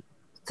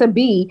to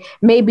be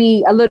may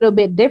be a little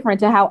bit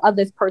different to how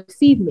others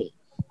perceive me.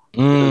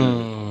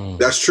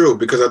 That's true,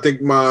 because I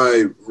think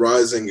my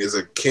rising is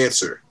a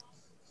Cancer.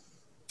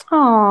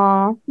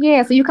 Oh,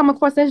 yeah. So you come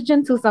across as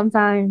gentle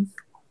sometimes.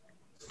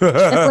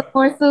 It's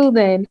more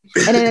soothing.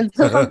 And then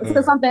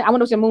until something, I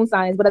wonder what your moon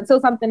sign is, but until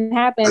something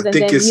happens, I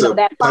think it's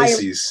that fire.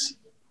 Pisces.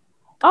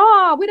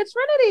 Oh, we're the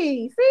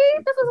Trinity. See,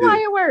 this is why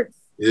it works.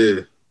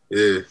 Yeah.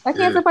 I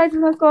can't say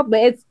Pisces and Scorpio, but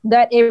it's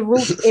that it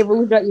rules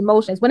your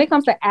emotions. When it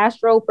comes to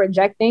astral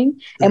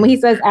projecting, and when he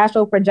says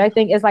astral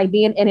projecting, it's like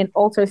being in an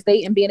altered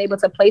state and being able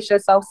to place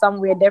yourself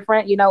somewhere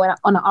different,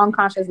 on an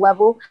unconscious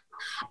level.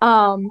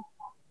 You've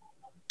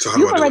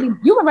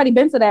already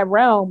been to that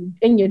realm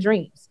in your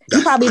dreams.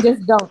 You probably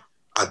just don't.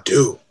 I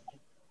do.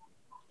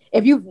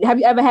 Have you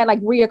ever had like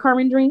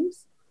reoccurring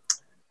dreams?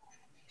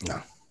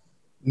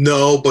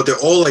 No, but they're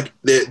all like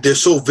they're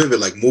so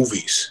vivid, like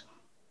movies.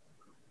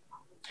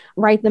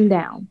 Write them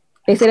down.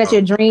 They say that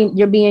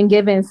you're being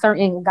given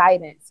certain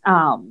guidance,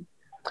 from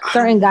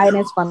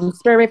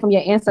spirit, from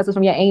your ancestors,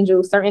 from your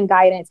angels, certain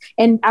guidance.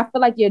 And I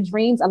feel like your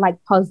dreams are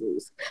like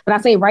puzzles. But I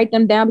say write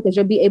them down because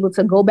you'll be able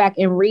to go back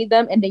and read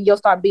them, and then you'll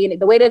start being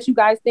the way that you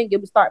guys think.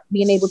 You'll start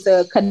being able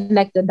to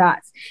connect the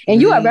dots, and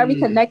you are very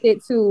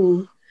connected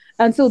to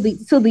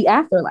the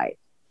afterlife.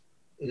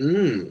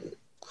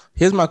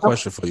 Here's my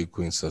question for you,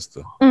 Queen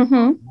Sister.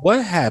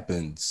 What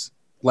happens?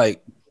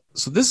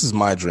 So this is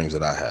my dreams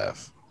that I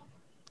have.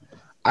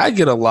 I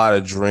get a lot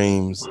of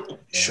dreams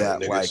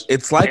that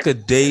it's like a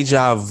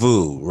deja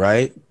vu,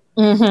 right?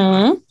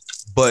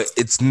 But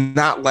it's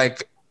not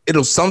like,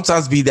 it'll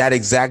sometimes be that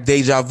exact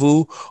deja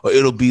vu, or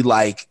it'll be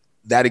like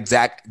that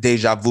exact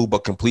deja vu,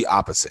 but complete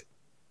opposite.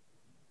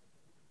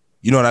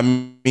 You know what I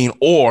mean?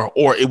 Or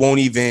it won't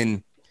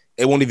even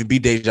be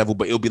deja vu,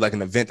 but it'll be like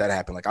an event that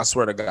happened. Like, I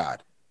swear to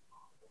God,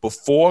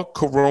 before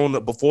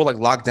like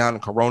lockdown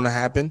and Corona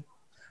happened,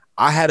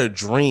 I had a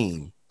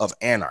dream of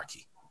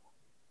anarchy.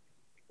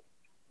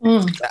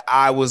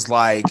 I was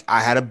like, I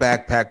had a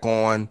backpack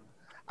on.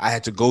 I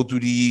had to go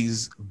through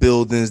these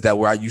buildings that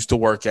where I used to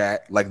work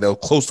at, like they were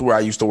close to where I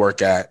used to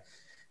work at.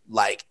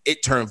 Like,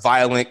 it turned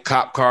violent.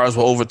 Cop cars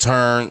were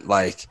overturned.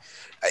 Like,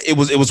 it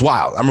was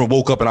wild. I remember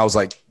woke up and I was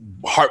like,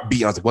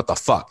 heartbeat. I was like, what the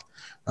fuck?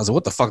 I was like,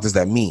 what the fuck does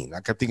that mean?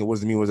 I kept thinking, what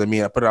does it mean? What does that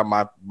mean? I put it out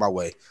my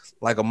way.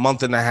 Like a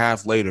month and a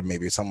half later,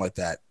 maybe something like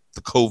that,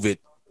 the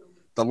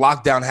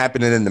lockdown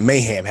happened, and then the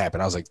mayhem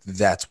happened. I was like,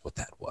 that's what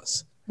that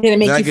was. Did it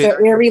make you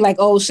feel eerie? Like,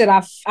 oh shit,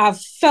 I've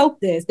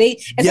felt this.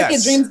 It's like your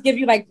dreams give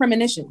you like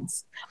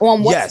premonitions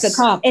on what's to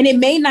come. And it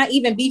may not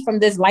even be from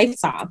this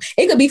lifetime.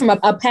 It could be from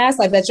a past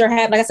life that you're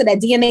having. Like I said,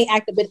 that DNA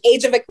with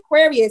Age of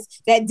Aquarius,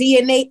 that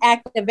DNA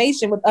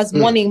activation with us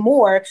wanting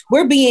more.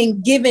 We're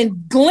being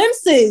given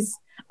glimpses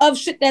of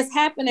shit that's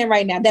happening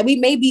right now, that we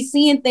may be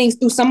seeing things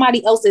through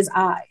somebody else's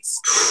eyes.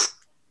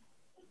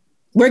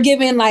 We're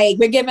given like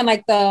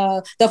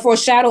the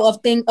foreshadow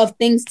of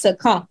things to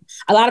come.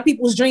 A lot of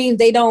people's dreams,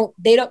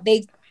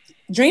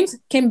 dreams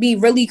can be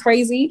really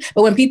crazy,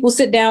 but when people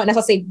sit down, and that's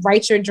why I say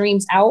write your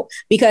dreams out,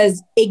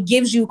 because it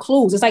gives you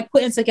clues. It's like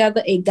putting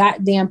together a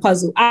goddamn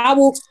puzzle.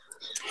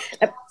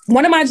 The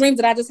One of my dreams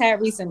that I just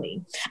had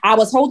recently, I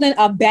was holding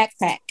a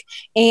backpack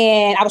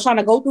and I was trying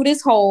to go through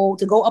this hole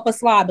to go up a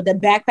slide, but the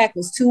backpack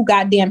was too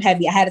goddamn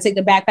heavy. I had to take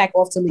the backpack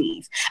off to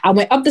leave. I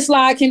went up the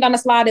slide, came down the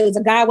slide. There was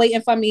a guy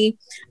waiting for me.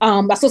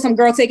 I saw some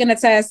girl taking a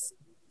test.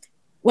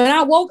 When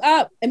I woke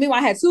up, I mean,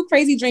 I had 2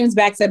 crazy dreams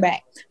back to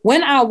back.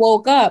 When I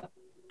woke up,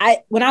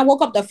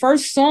 the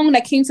first song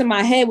that came to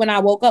my head when I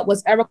woke up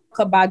was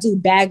Erykah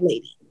Badu, Bag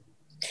Lady.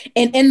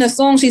 And in the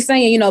song, she's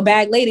saying, you know,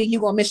 bag lady,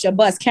 you gonna miss your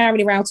bus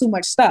carrying around too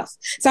much stuff.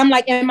 So I'm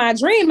like, in my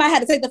dream, I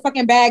had to take the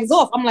fucking bags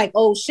off. I'm like,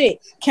 oh shit,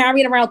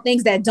 carrying around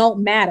things that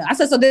don't matter. I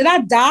said, so did I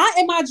die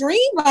in my dream?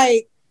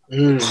 Like,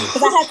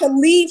 because I had to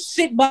leave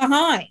shit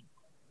behind.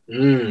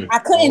 I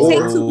couldn't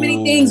take too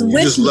many things with me.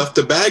 You just left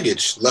the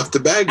baggage.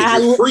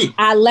 You're free.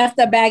 I left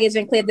the baggage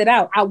and cleared it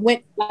out. I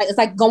went like it's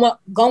like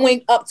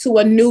going up to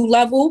a new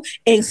level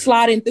and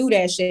sliding through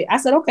that shit. I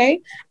said,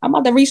 okay, I'm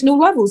about to reach new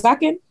levels. I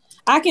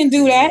can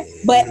do that,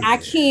 but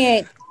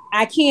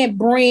I can't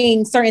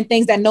bring certain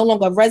things that no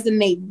longer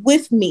resonate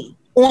with me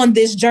on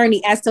this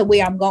journey as to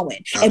where I'm going.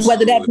 Absolutely. And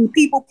whether that be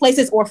people,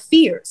 places, or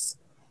fears.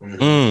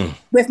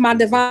 With my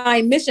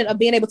divine mission of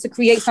being able to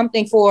create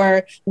something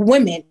for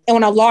women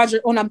on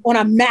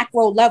a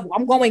macro level.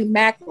 I'm going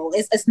macro.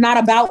 It's not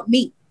about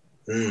me.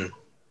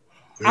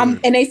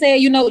 And they say,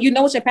 you know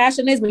what your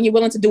passion is when you're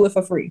willing to do it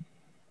for free.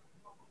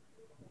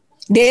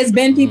 There's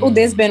been people,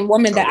 there's been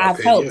women that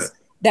I've helped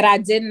that I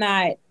did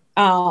not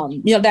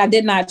that I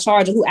did not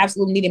charge or who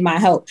absolutely needed my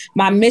help.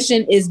 My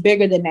mission is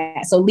bigger than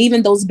that. So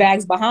leaving those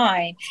bags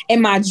behind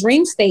in my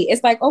dream state,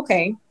 it's like,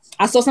 okay,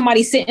 I saw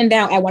somebody sitting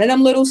down at one of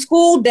them little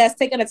school desks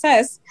taking a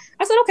test.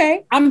 I said,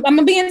 okay,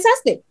 I'm being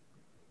tested.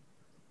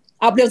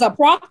 There was a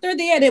proctor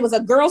there. There was a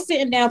girl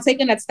sitting down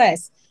taking a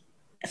test.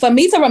 For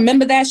me to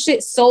remember that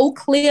shit so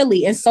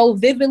clearly and so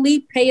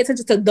vividly, pay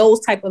attention to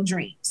those type of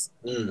dreams.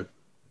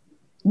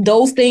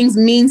 Those things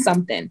mean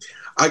something.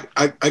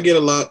 I get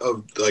a lot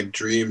of like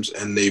dreams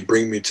and they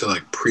bring me to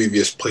like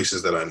previous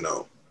places that I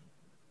know.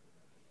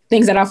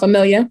 Things that are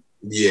familiar.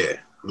 Yeah.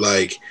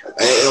 Like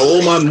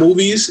all my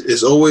movies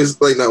is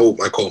always like, not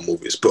I call them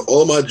movies, but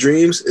all my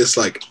dreams it's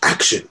like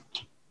action.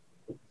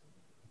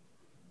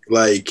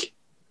 Like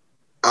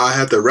I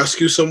have to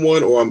rescue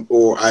someone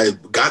or I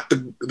got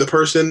the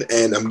person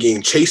and I'm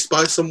getting chased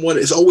by someone.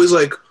 It's always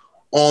like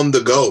on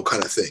the go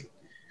kind of thing.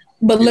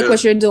 But look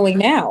what you're doing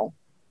now.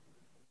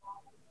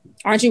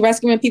 Aren't you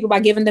rescuing people by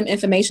giving them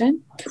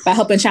information, by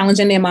helping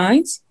challenging their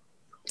minds?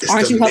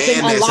 Aren't you helping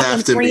unlock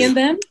and freeing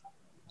them?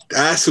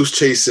 That's who's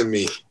chasing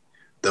me,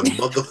 the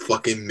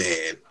motherfucking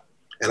man.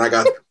 And I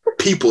got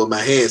people in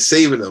my hands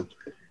saving them.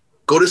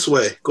 Go this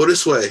way. Go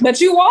this way. But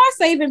you are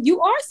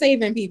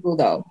saving people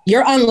though.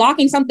 You're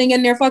unlocking something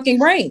in their fucking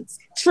brains,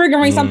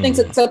 triggering something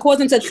to cause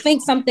them to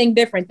think something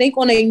different, think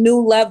on a new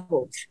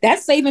level.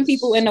 That's saving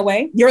people in a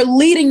way. You're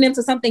leading them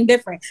to something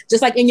different.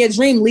 Just like in your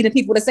dream, leading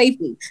people to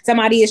safety.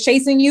 Somebody is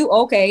chasing you.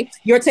 Okay.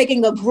 You're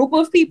taking a group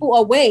of people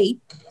away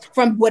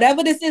from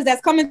whatever this is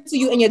that's coming to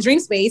you in your dream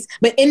space.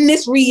 But in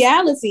this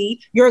reality,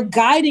 you're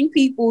guiding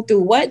people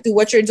through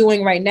what you're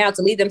doing right now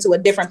to lead them to a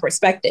different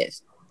perspective.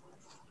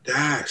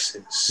 That's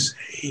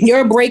insane.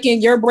 You're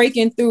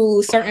breaking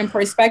through certain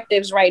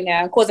perspectives right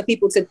now, causing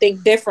people to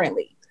think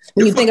differently.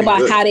 When you think about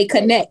good. How they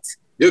connect.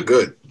 You're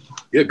good.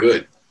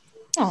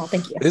 Oh,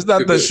 thank you. It's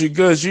not she's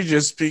good. She's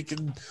just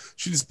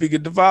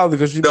speaking divinely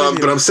because she. No,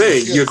 but I'm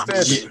saying you're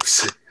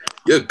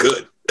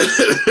good.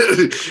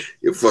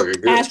 You're fucking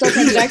good. Astral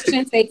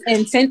projection takes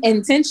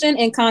intention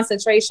and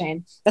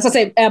concentration. That's what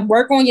I say.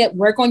 Work on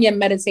your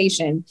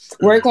meditation.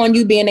 Work on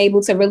you being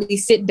able to really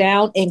sit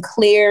down and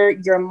clear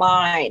your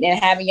mind and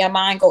having your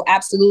mind go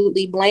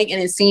absolutely blank and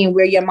then seeing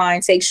where your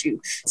mind takes you.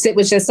 Sit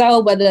with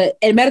yourself.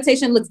 And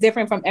meditation looks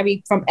different from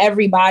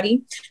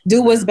everybody.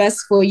 Do what's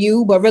best for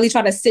you, but really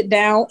try to sit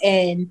down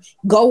and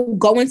go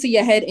into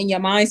your head and your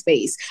mind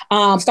space.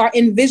 Start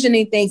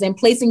envisioning things and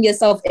placing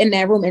yourself in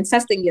that room and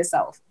testing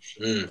yourself.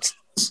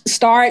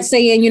 Start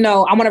saying, I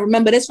want to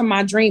remember this from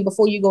my dream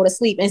before you go to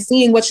sleep and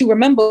seeing what you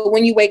remember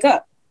when you wake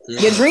up.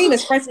 Your dream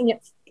is fresh in your...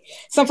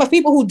 So for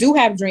people who do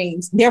have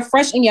dreams, they're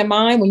fresh in your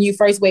mind when you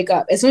first wake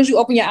up. As soon as you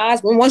open your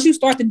eyes, once you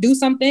start to do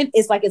something,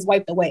 it's like it's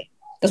wiped away.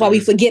 That's why we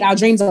forget our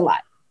dreams a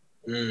lot.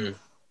 You'll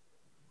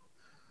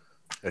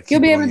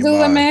be able to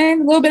do it,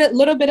 man. A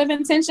little bit of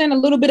intention, a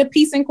little bit of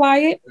peace and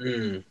quiet.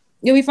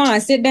 You'll be fine.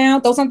 Sit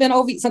down, throw something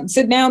over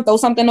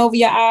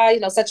your eye,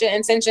 set your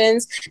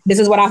intentions. This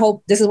is what I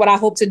hope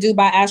to do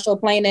by astral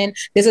planing.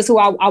 This is who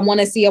I want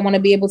to see. I want to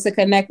be able to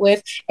connect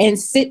with and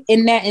sit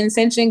in that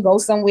intention, go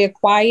somewhere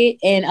quiet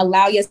and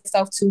allow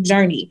yourself to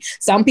journey.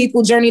 Some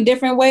people journey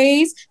different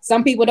ways.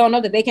 Some people don't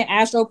know that they can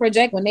astral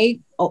project when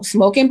they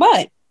smoking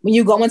bud. When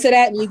you go into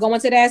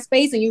that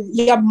space and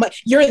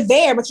you're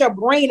there, but your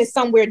brain is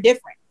somewhere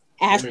different.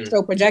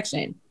 Astral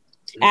projection.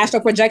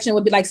 Astral projection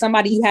would be like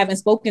somebody you haven't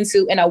spoken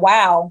to in a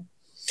while.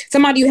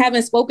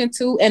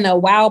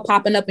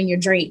 Popping up in your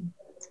dream.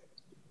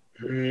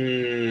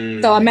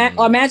 So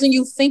imagine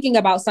you thinking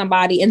about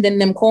somebody and then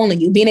them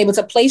calling you, being able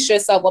to place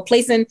yourself or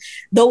placing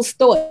those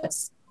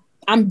thoughts.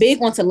 I'm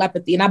big on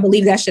telepathy and I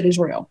believe that shit is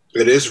real.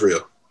 It is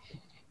real.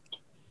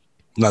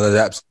 No,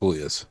 that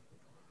absolutely is.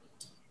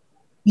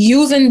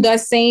 Using the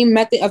same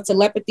method of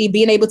telepathy,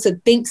 being able to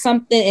think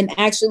something and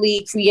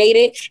actually create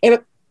it.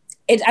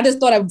 I just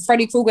thought of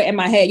Freddy Krueger in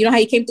my head. You know how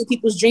he came through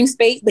people's dream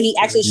space, but he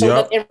actually showed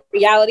up in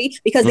reality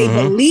because they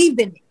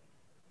believed in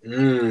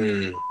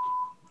it.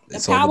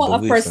 The power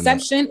of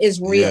perception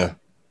is real.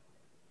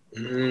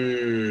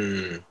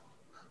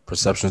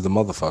 Perception is the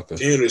motherfucker.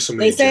 Damn,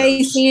 they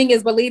say seeing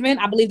is believing.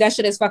 I believe that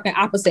shit is fucking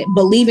opposite.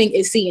 Believing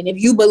is seeing.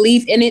 If you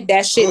believe in it,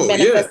 that shit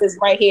manifests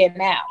right here and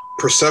now.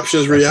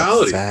 Perception is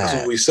reality. That's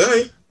what we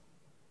say.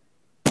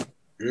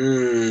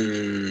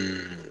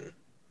 There's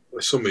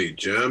so many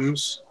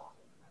gems.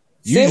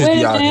 You just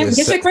be out here.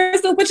 Get your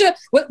crystals. Put your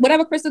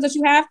whatever crystals that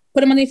you have.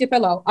 Put them underneath your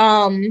pillow.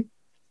 I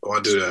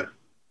do that.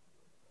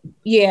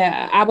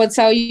 Yeah, I would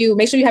tell you,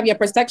 make sure you have your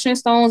protection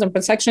stones in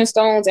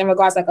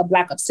regards like a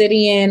black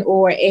obsidian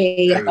or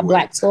a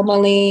black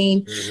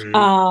tourmaline.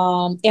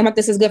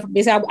 Amethyst is good for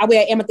me. I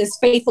wear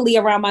amethyst faithfully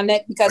around my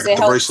neck because it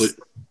helps.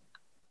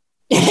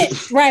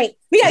 Bracelet. Right.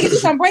 We gotta get you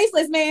some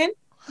bracelets, man.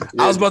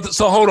 I was about to.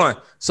 So hold on.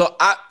 So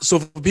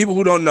for people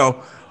who don't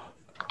know,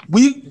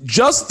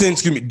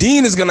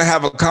 Dean is gonna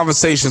have a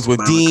conversations with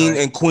Dean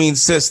and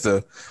Queen's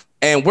sister.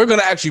 And we're going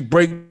to actually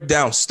break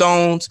down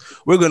stones.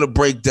 We're going to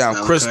break down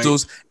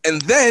crystals.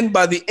 And then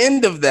by the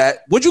end of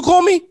that, what'd you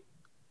call me?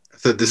 I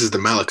said this is the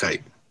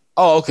malachite.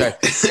 Oh, okay.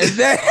 And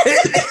then...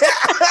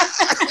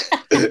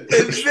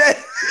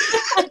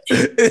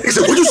 He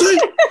said, what'd you say?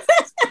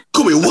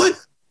 Call me what?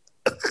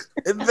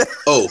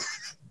 Oh.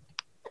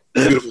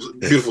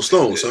 Beautiful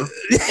stones, huh?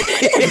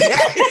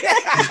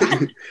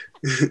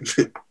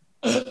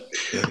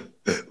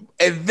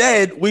 And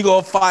then we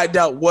gonna find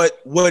out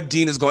what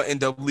Dean is gonna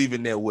end up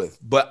leaving there with.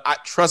 But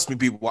trust me,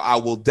 people, I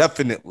will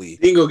definitely.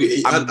 You can go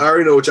get. I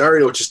already know what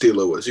your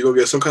stealer was. You are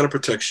gonna get some kind of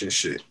protection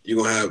shit.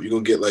 You're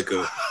gonna get like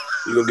a.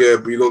 You're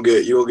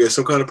gonna get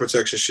some kind of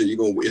protection shit.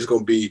 It's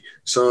gonna be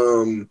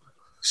some.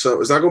 It's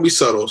not gonna be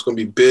subtle. It's gonna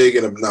be big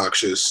and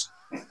obnoxious.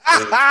 And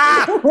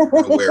you're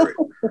gonna wear it.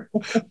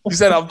 You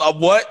said I'm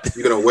what?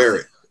 You're gonna wear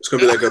it. It's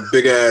gonna be like a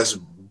big ass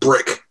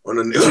brick on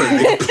a pendant. You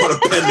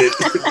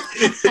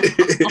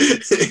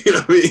know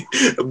what I mean?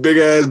 A big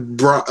ass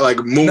like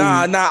moon.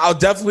 Nah. I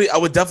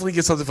would definitely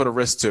get something for the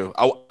wrist too.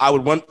 I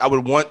would want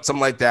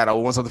something like that. I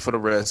would want something for the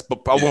wrist,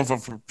 but I want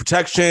for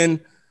protection,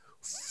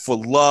 for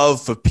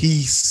love, for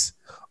peace.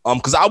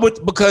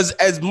 Because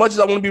as much as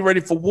I want to be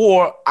ready for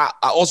war, I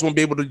also want to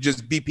be able to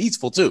just be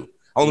peaceful too.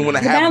 I only want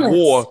to have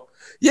war.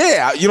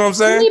 Yeah, you know what I'm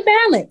saying? You need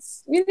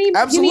balance.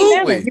 Absolutely.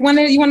 You need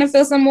balance. You want to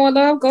feel some more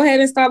love? Go ahead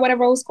and start with a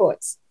rose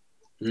quartz.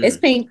 It's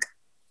pink.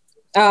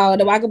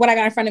 What I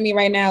got in front of me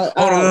right now.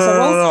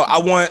 No. I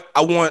want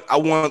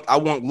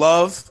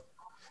love,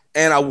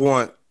 and I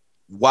want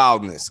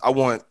wildness. I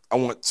want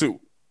two.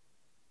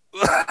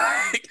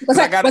 What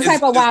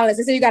type of wildness?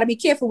 They say you got to be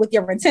careful with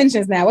your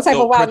intentions now. What type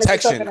of wildness?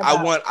 Protection.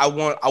 I want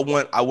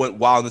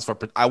wildness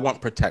I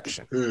want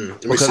protection.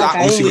 Let me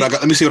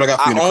see what I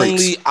got for you in the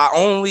crates.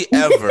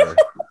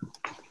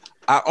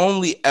 I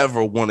only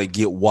ever want to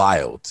get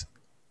wild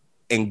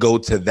and go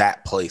to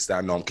that place that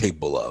I know I'm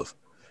capable of,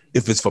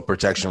 if it's for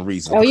protection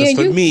reasons.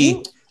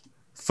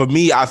 For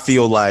me, I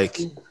feel like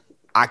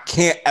I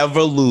can't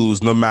ever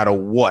lose no matter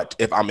what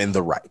if I'm in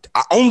the right.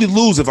 I only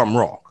lose if I'm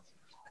wrong.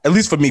 At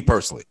least for me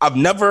personally. I've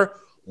never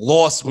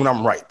lost when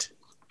I'm right.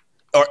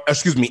 Or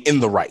in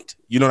the right.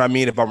 You know what I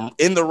mean? If I'm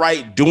in the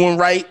right, doing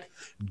right,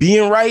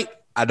 being right,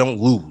 I don't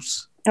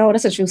lose. Oh,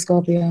 that's a true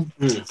Scorpio.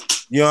 You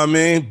know what I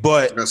mean?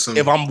 But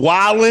if I'm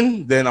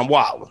wilding, then I'm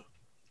wilding.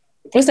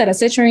 What's that, a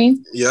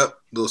citrine? Yep,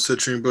 little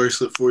citrine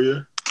bracelet for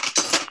you.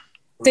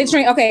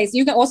 Citrine. Okay, so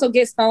you can also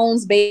get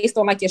stones based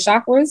on like your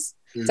chakras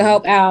to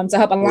help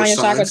align your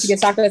chakras to get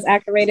chakras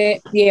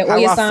activated. Yeah, or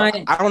your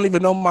sign. I don't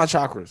even know my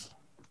chakras.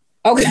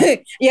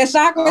 Okay, your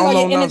chakras are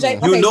your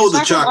energetic. You know the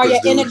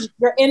chakras,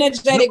 your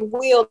energetic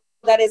wheel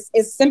that is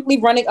simply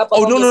running up.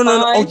 Oh no.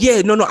 Oh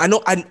yeah, no.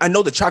 I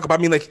know the chakra. But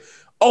I mean, like,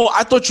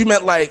 I thought you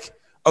meant like.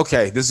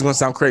 Okay, this is gonna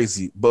sound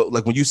crazy, but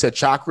like when you said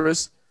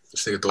chakras,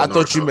 I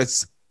thought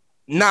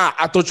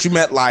you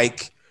meant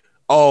like,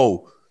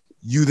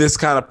 you this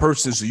kind of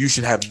person, so you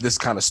should have this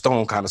kind of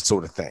stone, kind of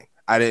sort of thing.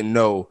 I didn't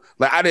know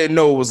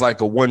it was like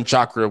a one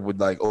chakra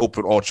would like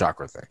open all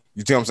chakra thing.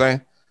 You see what I'm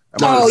saying?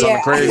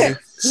 Crazy?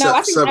 No,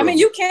 I mean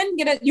you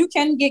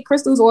can get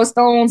crystals or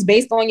stones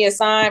based on your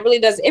sign. Really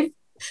does get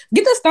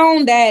the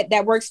stone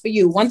that works for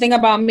you. One thing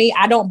about me,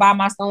 I don't buy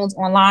my stones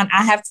online.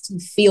 I have to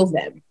feel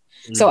them.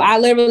 So I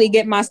literally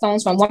get my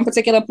stones from one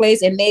particular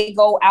place, and they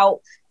go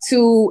out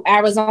to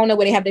Arizona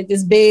where they have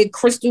this big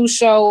crystal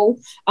show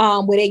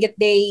where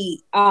they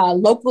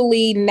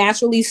locally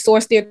naturally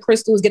source their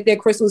crystals, get their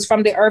crystals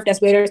from the earth. That's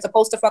where they're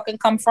supposed to fucking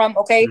come from.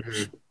 Okay.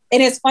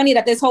 And it's funny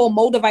that this whole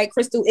Moldavite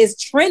crystal is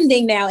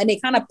trending now, and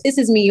it kind of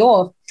pisses me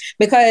off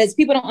because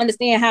people don't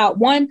understand how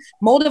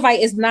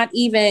Moldavite is not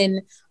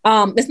even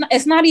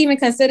it's not even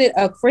considered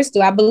a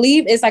crystal. I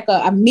believe it's like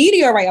a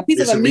meteorite, a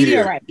piece of a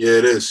meteorite. Yeah,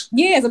 it is.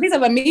 Yeah, it's a piece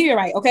of a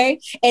meteorite. Okay,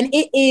 and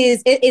it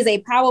is a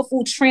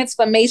powerful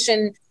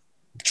transformation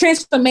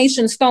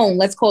transformation stone,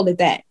 let's call it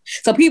that.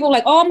 So people are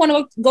like, oh, I'm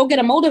gonna go get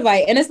a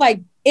Moldavite. And it's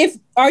like,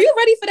 are you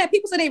ready for that?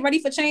 People say they ready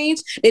for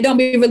change. They don't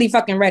be really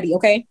fucking ready,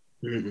 okay?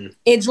 Mm-mm.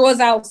 It draws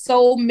out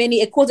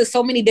it causes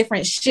so many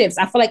different shifts.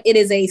 I feel like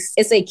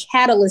it's a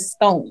catalyst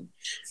stone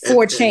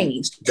for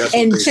change.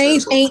 And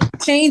change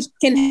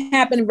can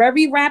happen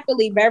very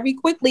rapidly, very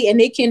quickly,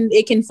 and it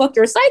can fuck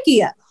your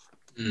psyche up.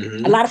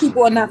 Mm-hmm. A lot of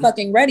people are not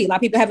fucking ready. A lot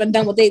of people haven't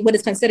done what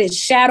is considered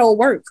shadow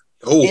work.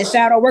 Oh. And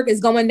shadow work is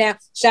going down.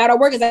 Shadow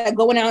work is like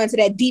going down into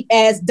that deep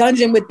ass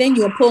dungeon within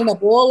you and pulling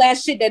up all that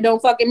shit that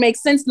don't fucking make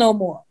sense no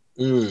more.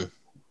 Being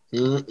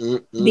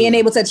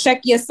able to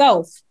check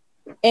yourself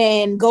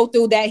and go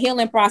through that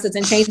healing process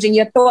and changing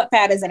your thought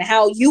patterns and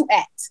how you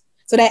act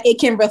so that it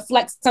can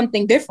reflect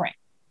something different.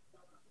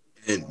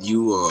 And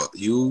you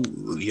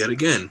yet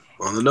again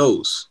on the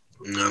nose.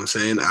 You know what I'm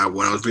saying?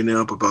 When I was reading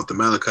up about the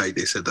malachite,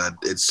 they said that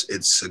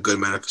it's a good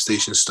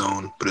manifestation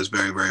stone, but it's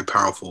very, very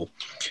powerful.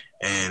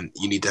 And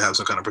you need to have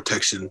some kind of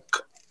protection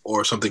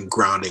or something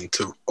grounding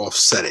to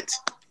offset it,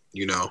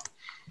 you know?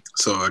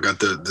 So I got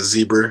the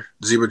zebra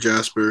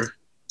jasper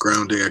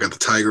grounding. I got the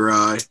tiger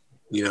eye.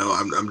 You know,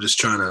 I'm just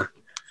trying to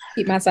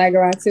keep my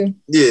tiger eye too.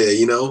 Yeah,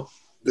 you know,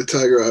 the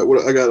tiger eye.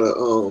 What I got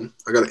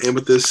an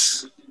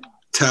amethyst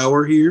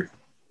tower here.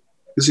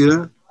 You see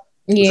that?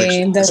 Yeah,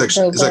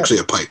 it's actually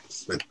a pipe.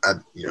 Put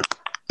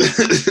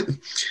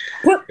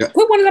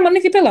one of them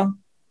underneath your pillow.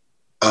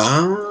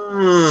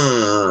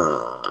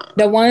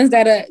 The ones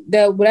that are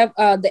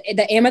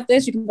the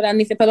amethyst you can put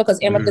underneath your pillow because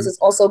amethyst is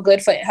also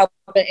good for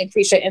helping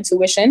increase your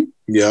intuition.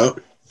 Yep.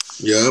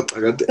 I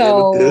got the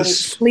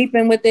amethyst.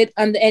 Sleeping with it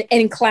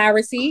and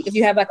clarity. If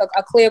you have like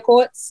a clear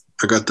quartz.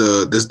 I got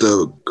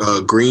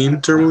the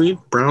green tourmaline,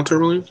 brown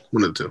tourmaline.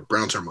 One of the two,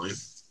 brown tourmaline.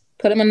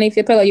 Put them underneath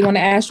your pillow. You want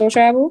to astral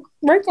travel?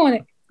 Work on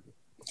it.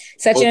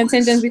 Set your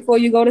intentions before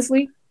you go to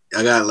sleep.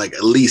 I got like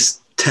at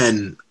least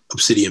 10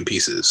 obsidian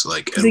pieces.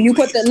 Like, do you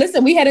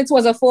listen, we headed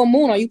towards a full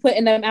moon. Are you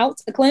putting them out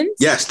to cleanse?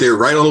 Yes, they're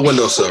right on the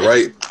windowsill,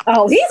 right?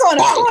 Oh, he's on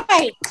a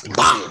point.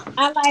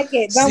 I like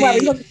it. Don't worry.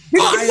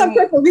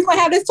 We're going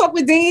to have this talk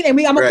with Dean and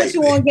I'm going to put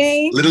you on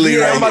game. Literally,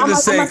 right. I'm about to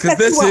say,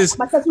 because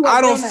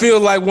I don't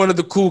feel like one of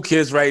the cool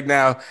kids right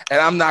now,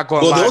 and I'm not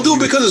going to lie. Well, don't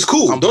do it because it's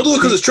cool. Don't do it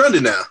because it's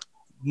trending now.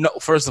 No,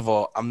 first of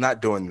all, I'm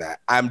not doing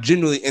that. I'm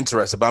genuinely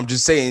interested, but I'm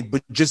just saying,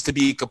 but just to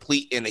be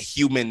complete in a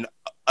human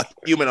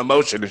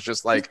emotion, it's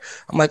just like,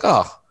 I'm like,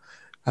 oh,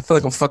 I feel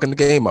like I'm fucking the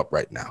game up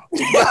right now.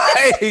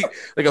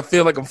 like I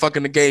feel like I'm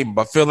fucking the game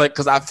up.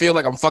 Because I feel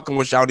like I'm fucking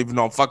with you. I don't even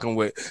know I'm fucking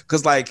with.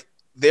 Because like,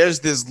 there's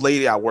this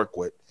lady I work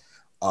with.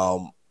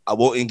 I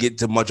won't get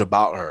too much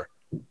about her,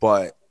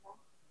 but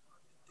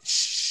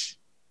she's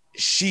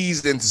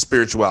into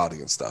spirituality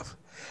and stuff.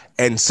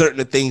 And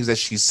certain things that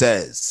she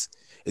says,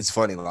 it's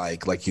funny,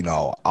 like you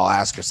know, I'll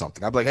ask her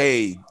something. I'm like,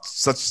 hey,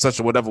 such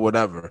or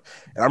whatever.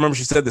 And I remember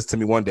she said this to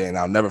me one day, and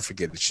I'll never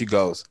forget it. She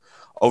goes,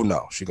 oh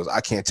no. She goes,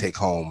 I can't take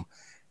home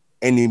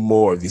any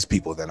more of these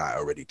people than I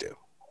already do.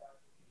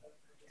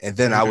 And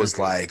then I was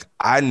like,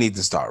 I need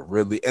to start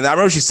really. And I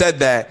remember she said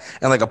that,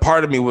 and like a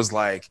part of me was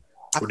like,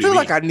 I feel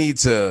like I need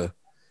to,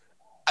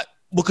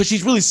 because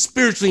she's really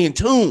spiritually in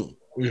tune.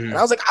 Mm-hmm. And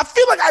I was like, I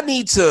feel like I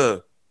need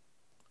to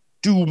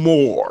do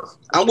more.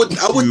 I would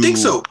think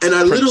so. And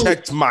I literally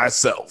protect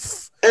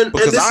myself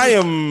because I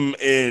am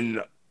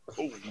in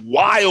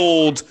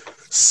wild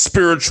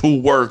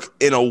spiritual work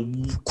in a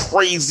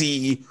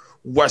crazy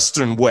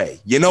Western way.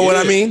 You know what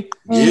I mean?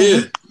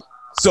 Yeah.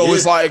 So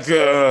it's like,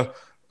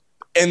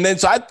 and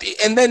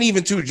then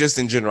even too, just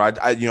in general,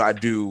 I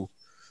do.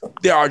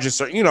 There are just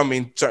certain, you know what I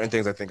mean, certain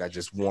things I think I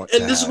just want.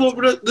 And this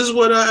is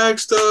what I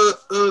asked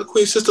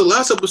Queen Sister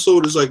last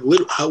episode is like,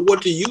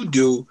 what do you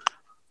do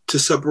to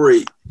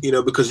separate, you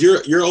know, because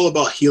you're all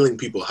about healing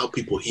people, help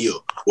people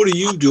heal. What are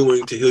you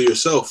doing to heal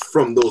yourself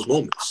from those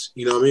moments?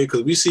 You know what I mean?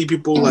 Because we see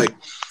people like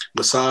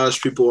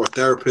massage people or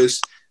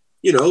therapists,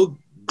 you know,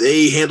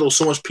 they handle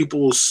so much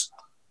people's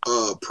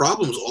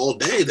problems all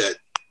day that,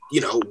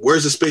 you know,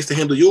 where's the space to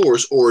handle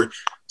yours or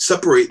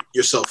separate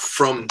yourself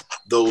from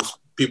those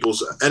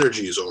people's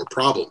energies or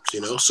problems, you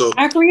know? So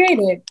I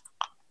created.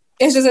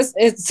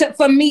 It's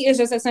for me, it's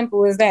just as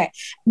simple as that.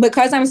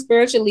 Because I'm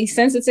spiritually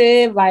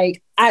sensitive,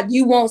 like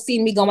you won't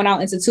see me going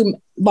out into too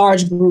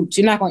large groups.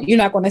 You're not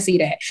going to see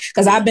that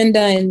because I've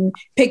been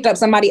picked up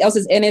somebody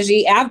else's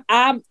energy.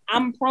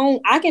 I'm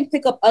prone. I can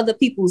pick up other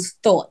people's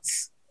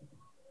thoughts.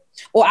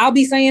 Or I'll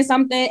be saying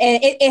something and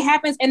it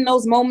happens in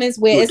those moments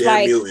where it's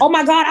like, oh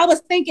my God, I was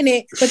thinking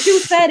it, but you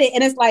said it.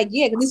 And it's like,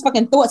 yeah, because these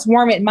fucking thoughts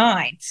weren't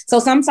mine. So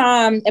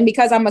sometimes, and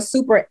because I'm a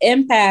super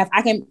empath,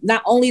 I can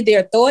not only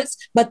their thoughts,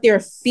 but their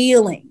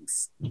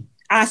feelings.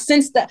 I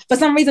sense that for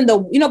some reason,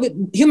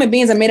 human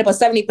beings are made up of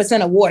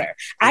 70% of water.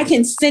 I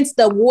can sense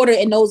the water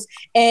in those,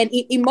 and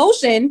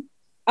emotions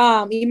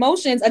are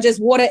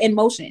just water in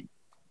motion.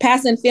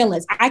 Passing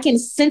feelings. I can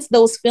sense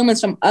those feelings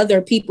from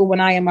other people when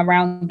I am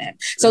around them.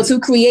 So to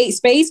create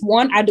space,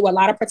 one, I do a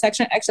lot of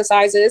protection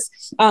exercises,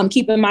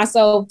 keeping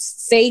myself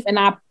safe. And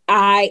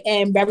I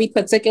am very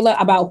particular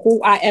about who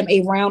I am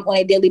around on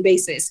a daily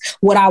basis.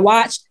 What I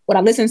watch, what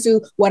I listen to,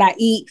 what I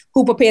eat,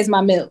 who prepares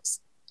my meals.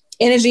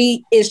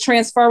 Energy is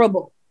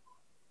transferable.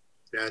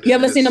 Yeah, you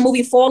ever seen the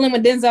movie Fallen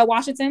with Denzel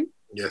Washington?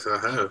 Yes, I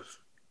have.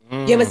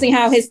 You ever seen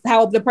how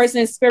the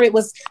person's spirit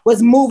was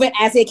moving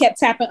as they kept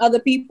tapping other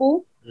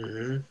people?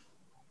 Mm-hmm.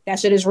 That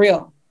shit is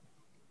real.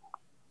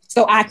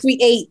 So I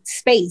create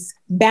space.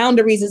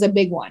 Boundaries is a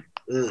big one.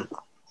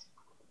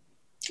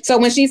 So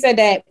when she said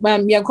that,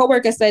 your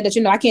coworker said that,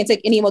 I can't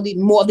take any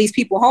more of these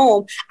people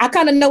home, I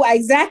kind of know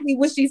exactly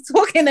what she's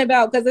talking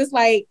about, because it's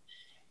like,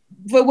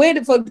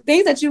 for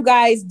things that you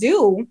guys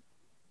do,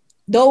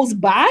 those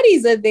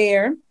bodies are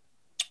there,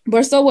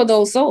 but so are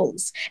those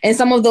souls. And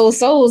some of those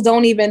souls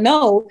don't even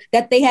know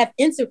that they have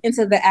entered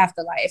into the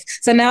afterlife.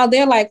 So now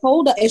they're like,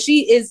 hold up.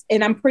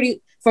 And I feel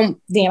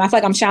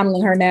like I'm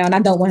channeling her now and I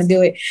don't want to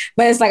do it.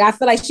 But it's like, I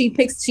feel like she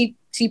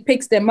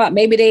picks them up.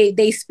 Maybe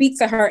they speak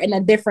to her in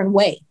a different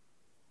way.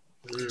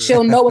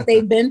 She'll know what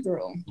they've been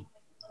through.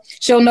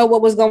 She'll know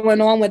what was going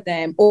on with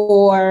them.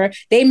 Or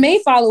they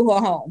may follow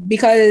her home,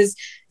 because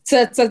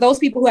to those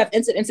people who have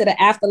entered into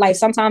the afterlife,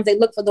 sometimes they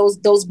look for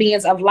those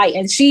beings of light.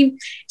 And she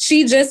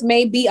just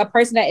may be a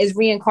person that is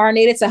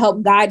reincarnated to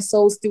help guide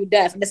souls through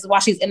death. And this is why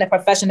she's in the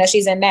profession that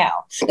she's in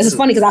now. This is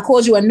funny because I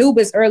called you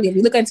Anubis earlier. If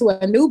you look into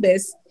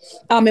Anubis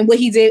and what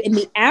he did in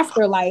the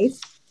afterlife,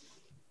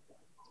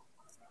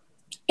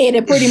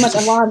 it pretty much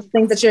aligns with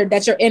things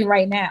that you're in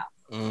right now.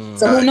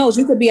 So who knows?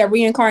 You could be a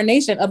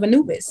reincarnation of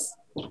Anubis.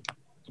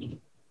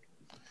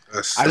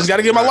 I just got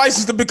to get my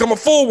license to become a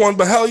full one,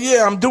 but hell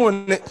yeah, I'm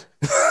doing it.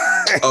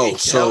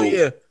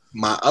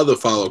 My other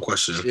follow-up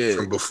question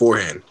from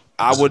beforehand.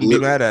 I wouldn't be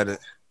mad at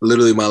it.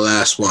 Literally my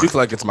last one. You feel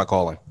like it's my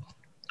calling.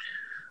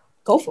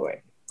 Go for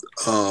it.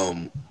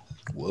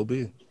 Will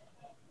be.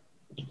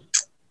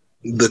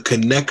 The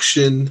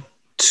connection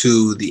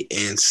to the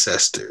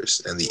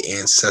ancestors and the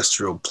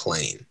ancestral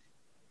plane.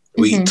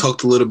 We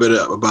talked a little bit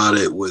about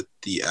it with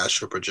the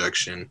astral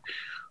projection.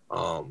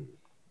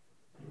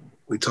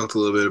 We talked a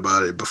little bit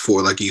about it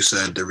before, like you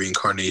said, the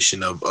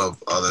reincarnation of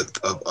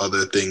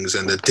other things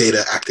and the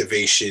data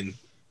activation.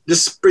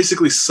 Just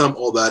basically sum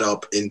all that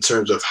up in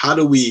terms of how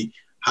do we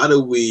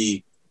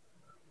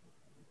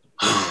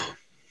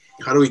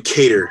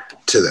cater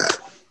to that?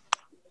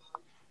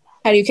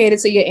 How do you cater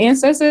to your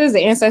ancestors,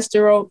 the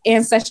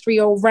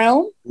ancestral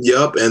realm?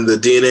 Yep, and the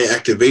DNA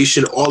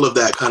activation, all of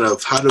that kind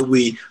of how do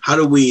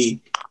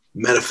we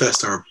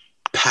manifest our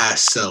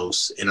past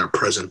selves in our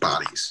present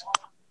bodies?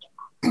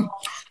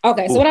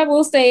 Okay, so what I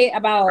will say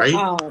about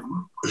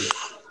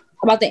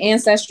the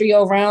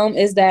ancestral realm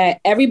is that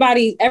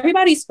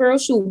everybody's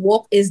spiritual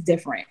walk is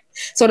different.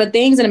 So the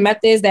things and the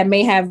methods that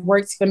may have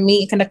worked for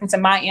me connecting to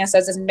my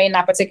ancestors may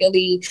not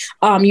particularly,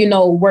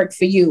 work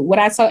for you. What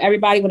I tell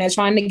everybody when they're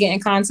trying to get in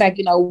contact,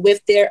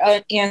 with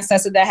their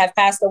ancestors that have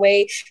passed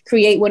away,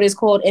 create what is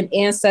called an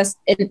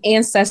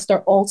ancestor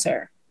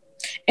altar.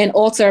 An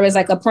altar is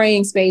like a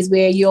praying space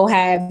where you'll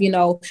have,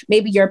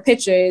 maybe your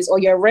pictures or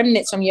your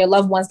remnants from your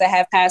loved ones that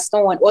have passed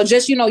on, or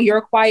just,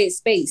 your quiet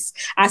space.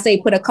 I say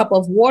put a cup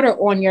of water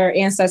on your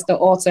ancestor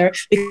altar,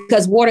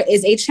 because water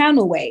is a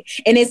channel way.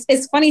 And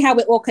it's funny how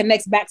it all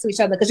connects back to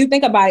each other. Because you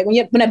think about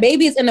it, when a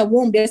baby is in the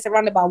womb, they're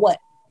surrounded by what?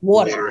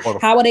 Water.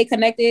 How are they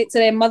connected to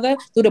their mother?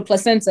 Through the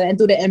placenta and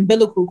through the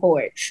umbilical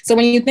cord. So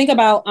when you think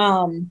about,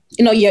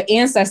 your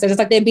ancestors,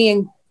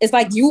 it's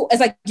like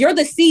you're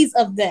the seeds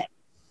of them.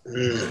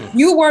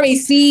 You were a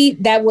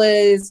seed that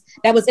was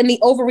in the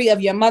ovary of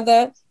your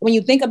mother. When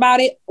you think about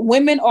it,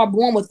 women are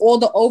born with all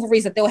the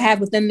ovaries that they'll have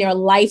within their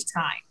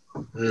lifetime.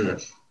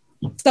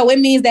 So it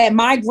means that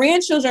my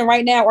grandchildren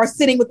right now are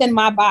sitting within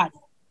my body.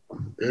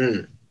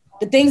 The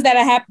things that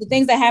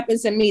happen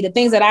to me, the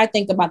things that I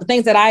think about, the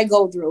things that I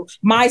go through,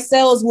 my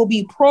cells will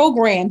be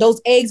programmed.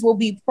 Those eggs will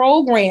be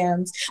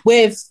programmed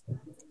with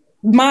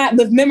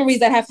memories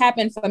that have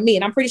happened for me.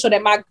 And I'm pretty sure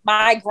that my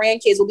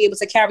grandkids will be able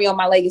to carry on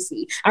my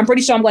legacy. I'm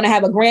pretty sure I'm going to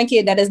have a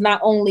grandkid that is not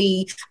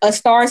only a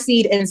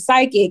starseed and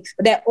psychic,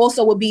 but that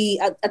also will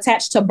be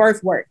attached to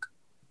birth work,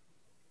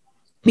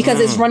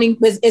 because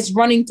it's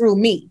running through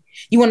me.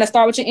 You want to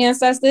start with your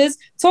ancestors?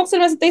 Talk to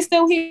them if they're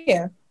still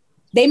here.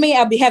 They may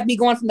have me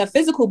going from the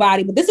physical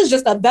body, but this is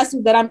just a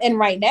vessel that I'm in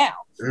right now.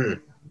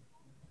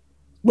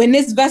 When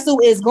this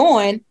vessel is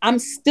gone, I'm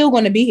still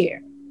going to be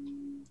here.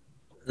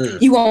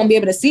 You won't be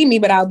able to see me,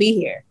 but I'll be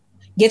here.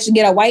 Get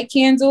a white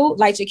candle,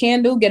 light your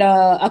candle, get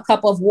a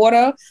cup of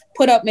water,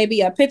 put up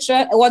maybe a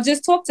picture, or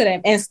just talk to them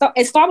and start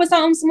with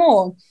something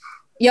small.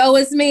 Yo,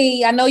 it's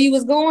me. I know you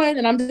was going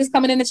and I'm just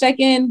coming in to check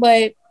in,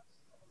 but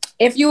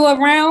if you're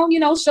around,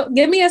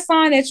 give me a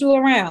sign that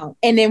you're around.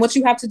 And then what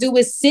you have to do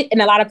is sit,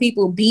 and a lot of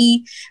people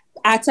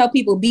I tell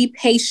people, be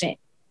patient.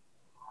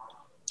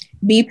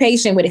 Be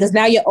patient with it, because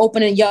now you're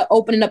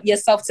opening up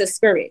yourself to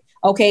spirit.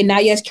 Okay, now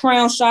your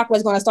crown chakra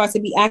is going to start to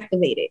be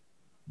activated.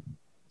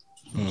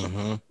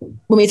 When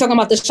we're talking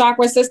about the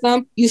chakra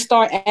system,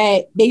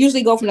 they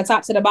usually go from the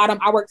top to the bottom.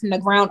 I work from the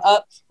ground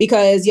up,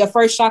 because your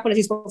first chakra that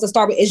you're supposed to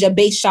start with is your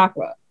base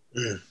chakra.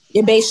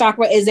 Your base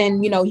chakra is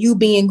in, you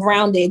being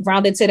grounded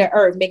to the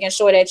earth, making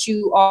sure that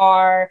you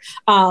are,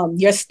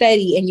 you're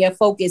steady and you're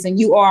focused and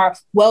you are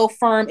well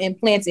firm and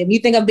planted. When you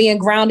think of being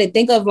grounded,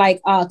 think of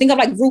like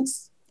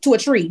roots to a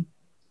tree.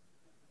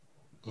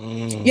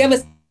 You ever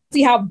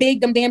see how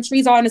big them damn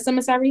trees are in the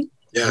cemetery?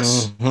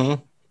 Yes.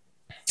 Mm-hmm.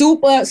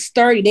 Super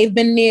sturdy. They've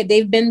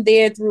been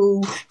there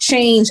through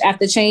change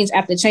after change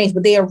after change,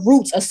 but their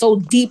roots are so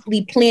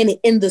deeply planted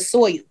in the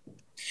soil.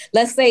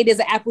 Let's say there's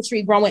an apple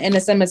tree growing in the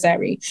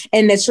cemetery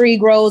and the tree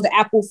grows, the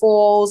apple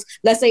falls.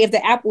 Let's say if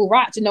the apple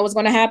rots, you know what's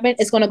going to happen?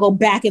 It's going to go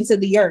back into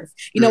the earth.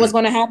 You know what's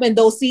going to happen?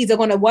 Those seeds are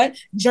going to what?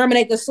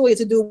 Germinate the soil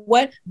to do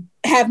what?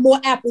 Have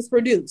more apples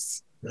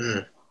produce.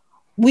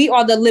 We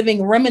are the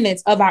living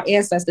remnants of our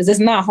ancestors. It's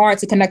not hard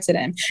to connect to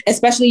them,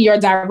 especially your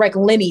direct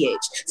lineage.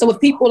 So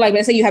with people like,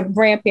 let's say you have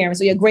grandparents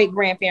or your great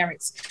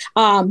grandparents,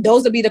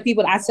 those would be the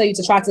people that I tell you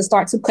to try to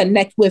start to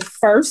connect with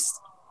first,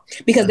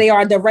 because they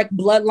are a direct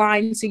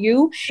bloodline to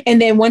you. And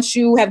then once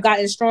you have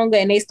gotten stronger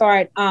and they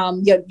start,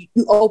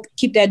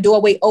 keep that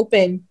doorway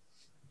open,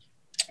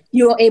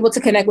 you're able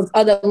to connect with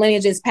other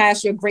lineages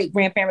past your great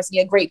grandparents and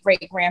your great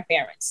great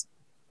grandparents.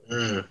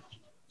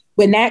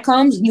 When that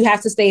comes, you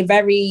have to stay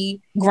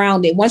very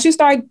grounded. Once you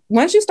start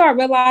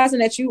realizing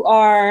that you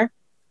are,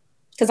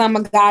 because I'm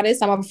a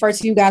goddess, I'm gonna refer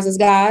to you guys as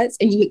gods,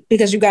 and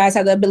because you guys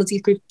have the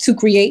ability to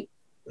create.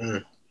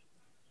 When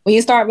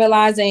you start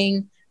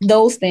realizing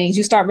those things,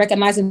 you start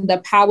recognizing the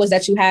powers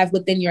that you have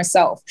within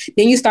yourself.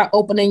 Then you start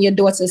opening your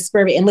door to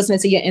spirit and listening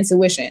to your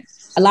intuition.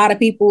 A lot of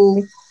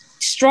people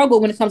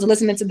struggle when it comes to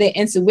listening to their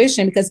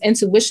intuition because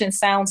intuition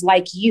sounds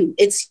like you.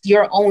 It's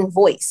your own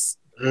voice.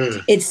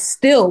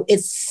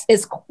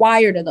 It's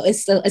quieter though.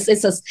 It's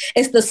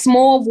the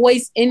small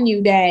voice in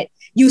you that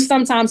you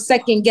sometimes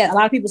second guess. A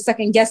lot of people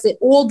second guess it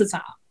all the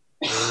time.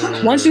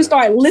 Once you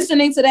start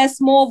listening to that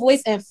small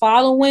voice and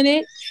following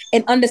it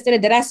and understanding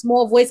that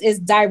small voice is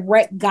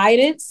direct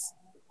guidance,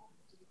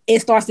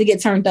 it starts to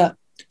get turned up.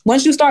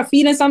 Once you start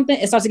feeding something,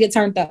 it starts to get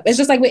turned up. It's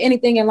just like with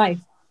anything in life.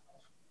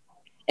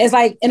 It's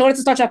like, in order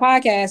to start your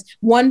podcast,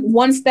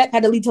 one step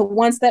had to lead to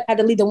one step, had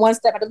to lead to one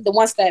step, had to lead to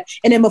one step.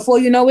 And then before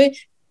you know it,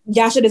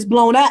 y'all shit is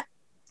blown up.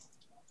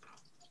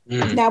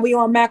 Now we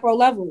on macro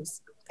levels.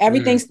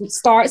 Everything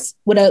starts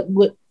with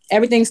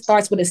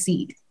a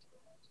seed.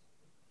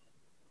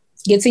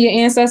 Get to your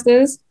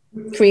ancestors,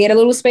 create a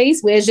little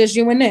space where it's just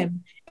you and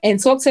them,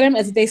 and talk to them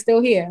as if they still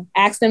here.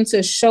 Ask them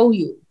to show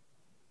you.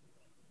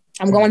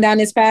 I'm going down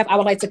this path. I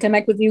would like to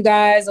connect with you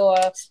guys, or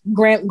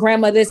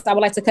grandma this, I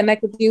would like to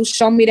connect with you.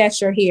 Show me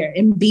that you're here,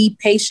 and be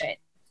patient.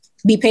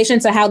 Be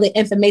patient to how the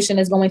information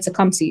is going to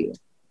come to you.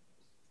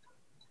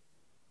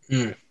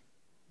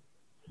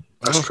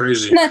 That's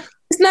crazy.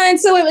 It's not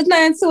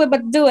into it,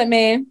 but do it,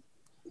 man.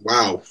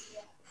 Wow.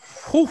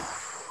 Whew.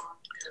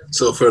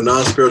 So for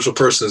non-spiritual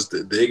persons,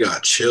 they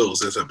got chills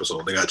this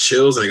episode. They got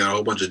chills and they got a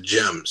whole bunch of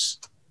gems.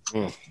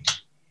 How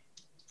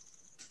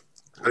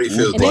do you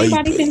feel? And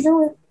anybody can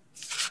do it.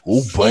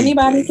 Ooh, baby.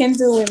 Anybody can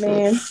do it,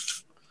 man.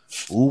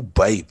 Ooh,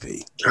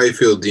 baby. How you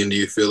feel, Dean? Do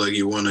you feel like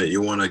you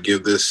wanna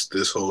give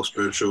this whole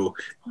spiritual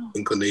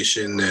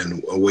inclination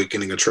and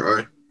awakening a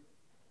try?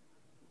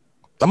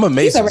 I'm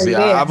amazing.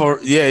 I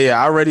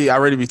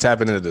already be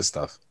tapping into this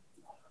stuff.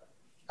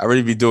 I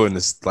already be doing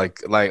this. Like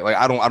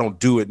I don't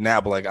do it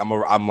now, but like I'm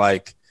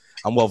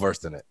well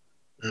versed in it.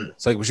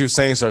 So like what you were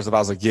saying, sir, I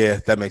was like, yeah,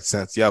 that makes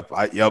sense. Yep.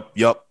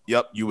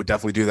 You would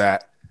definitely do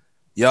that.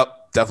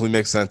 Yep, definitely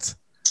makes sense.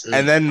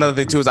 And then another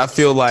thing too is I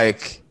feel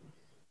like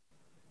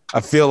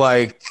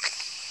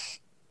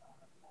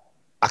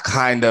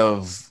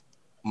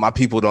my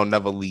people don't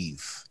never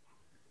leave.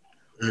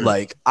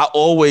 Like I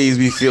always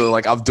be feeling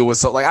like I'm doing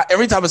something. Like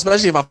every time,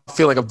 especially if I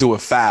feel like I'm doing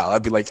foul,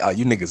 I'd be like, "Oh,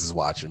 you niggas is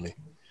watching me,"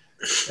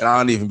 and I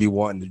don't even be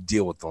wanting to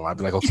deal with them. I'd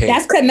be like, "Okay."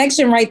 That's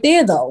connection right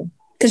there, though,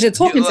 because you're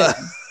talking to them.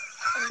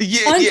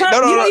 You don't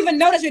even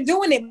know that you're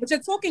doing it, but you're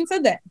talking to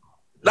them.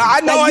 No,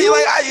 I know.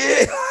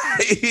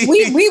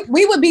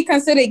 We would be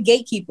considered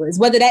gatekeepers,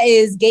 whether that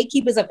is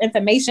gatekeepers of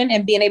information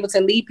and being able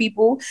to lead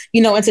people,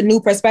 into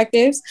new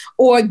perspectives,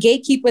 or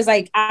gatekeepers.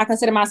 Like I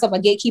consider myself a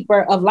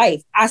gatekeeper of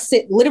life. I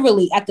sit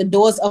literally at the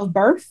doors of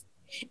birth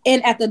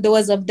and at the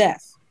doors of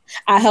death.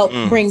 I help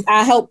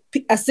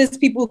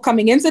assist people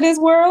coming into this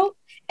world,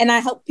 and I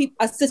help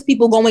assist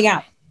people going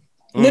out.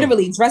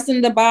 Literally dressing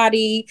the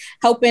body,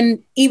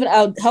 helping,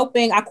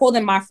 I call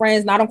them my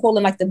friends, and I don't call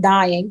them like the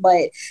dying,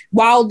 but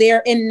while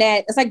they're in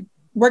that, it's like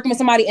working with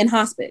somebody in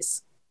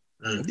hospice.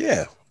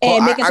 Yeah.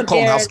 And I call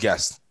them house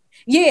guests.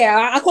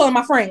 Yeah, I call them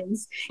my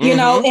friends,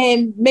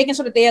 and making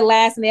sure that their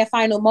last and their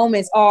final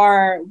moments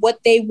are what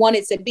they want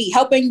it to be,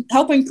 helping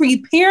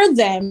prepare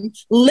them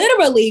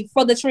literally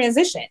for the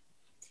transition.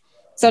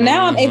 So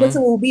now I'm able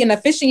to be an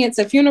officiant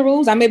to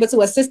funerals. I'm able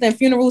to assist in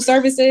funeral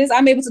services.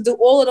 I'm able to do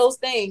all of those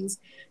things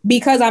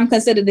because I'm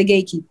considered the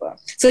gatekeeper.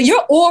 So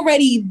you're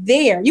already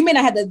there. You may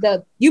not have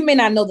you may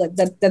not know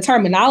the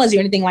terminology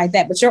or anything like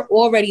that, but you're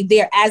already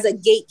there as a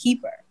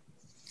gatekeeper.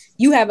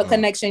 You have a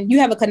connection. You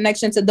have a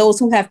connection to those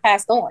who have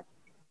passed on.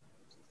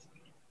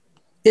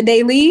 Did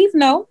they leave?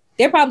 No.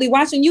 They're probably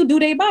watching you do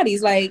their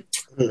bodies. Like,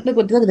 look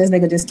at this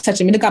nigga just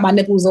touching me. Look at my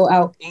nipples all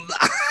out.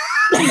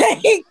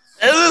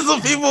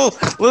 Listen, people.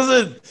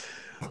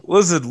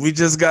 Listen. We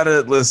just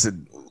gotta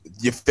listen.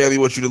 Your family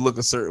wants you to look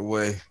a certain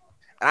way.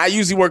 I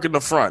usually work in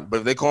the front, but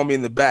if they call me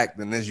in the back,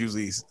 then there's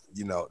usually,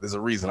 there's a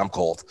reason I'm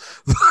called.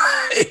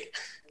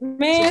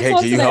 Man, hey,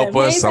 can you help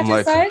us? I'm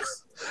like,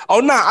 oh,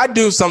 no, I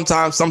do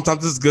sometimes.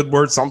 Sometimes it's a good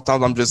word.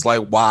 Sometimes I'm just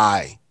like,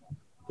 why?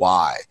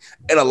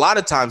 And a lot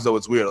of times, though,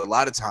 it's weird. A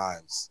lot of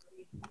times,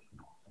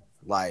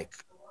 like,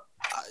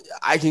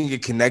 I can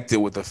get connected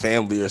with a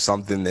family or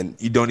something and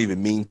you don't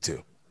even mean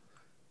to.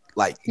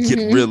 Like, get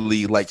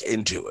really, like,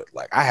 into it.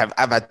 Like, I've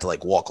had to,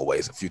 like, walk away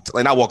a few times.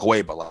 Like, not walk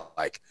away, but,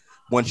 like,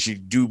 once you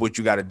do what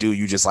you got to do,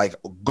 you just, like,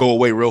 go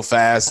away real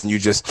fast and you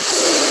just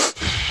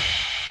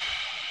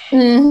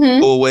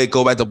go away,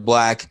 go back to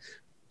black.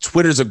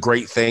 Twitter's a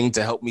great thing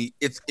to help me.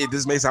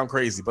 This may sound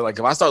crazy, but, like,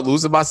 if I start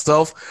losing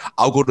myself,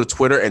 I'll go to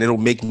Twitter and it'll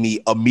make me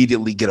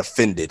immediately get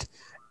offended.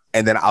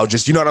 And then I'll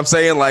just, you know what I'm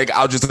saying? Like,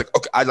 I'll just, like,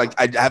 okay,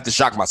 I have to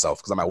shock myself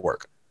because I'm at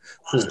work.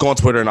 Just go on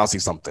Twitter and I'll see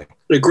something.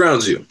 It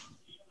grounds you.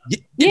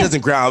 It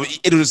doesn't ground.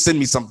 It'll just send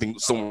me something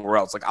somewhere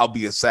else. Like, I'll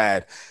be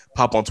sad,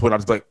 pop on Twitter. I'll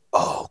just be like,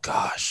 oh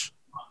gosh,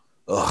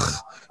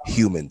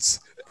 humans.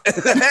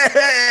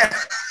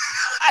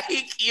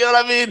 You know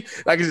what I mean?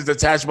 I can just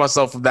detach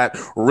myself from that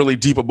really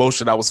deep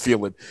emotion I was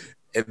feeling,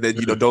 and then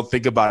don't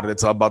think about it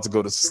until I'm about to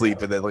go to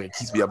sleep, and then like it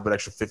keeps me up an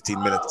extra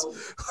 15 minutes.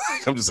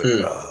 I'm just like,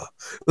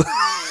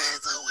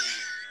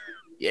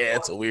 yeah,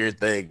 it's a weird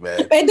thing,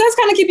 man. It does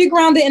kind of keep you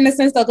grounded in the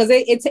sense though, because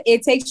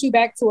it takes you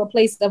back to a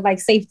place of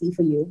like safety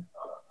for you.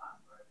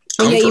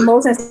 When your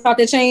emotions start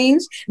to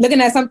change,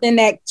 looking at something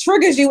that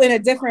triggers you in a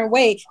different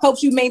way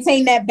helps you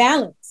maintain that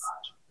balance.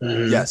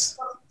 Yes.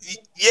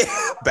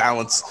 Yeah,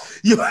 balance.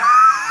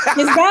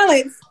 It's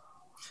balance.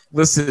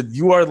 Listen,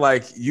 you are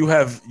like you're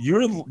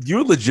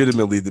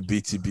legitimately the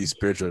BTB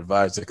spiritual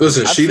advisor.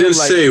 Listen, she didn't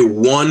say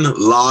one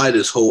lie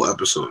this whole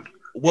episode.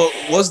 Well,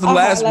 was the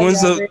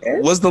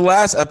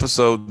last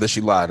episode that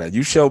she lied at?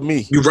 You showed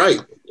me. You're right.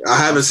 I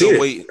haven't seen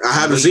it. I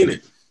haven't seen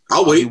it.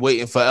 I'll wait. Be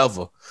waiting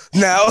forever.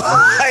 Now,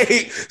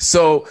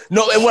 so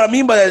no, and what I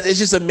mean by that, it's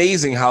just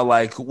amazing how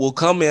like we'll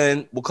come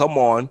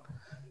on,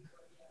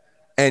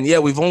 and yeah,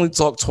 we've only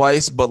talked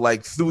twice, but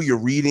like through your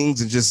readings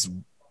and just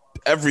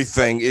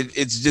everything,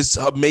 it's just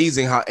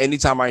amazing how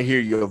anytime I hear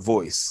your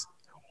voice,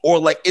 or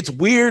like it's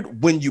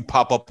weird when you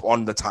pop up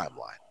on the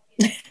timeline,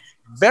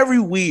 very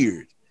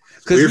weird,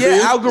 because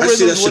algorithms, I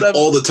see that shit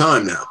all the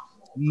time now.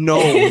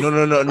 No.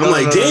 I'm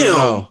like,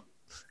 damn.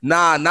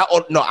 Nah, no.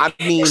 I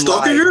mean,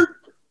 stalking her.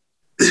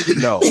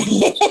 No,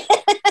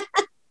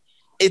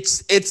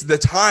 it's the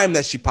time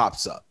that she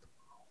pops up.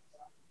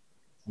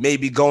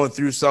 Maybe going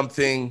through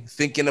something,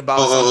 thinking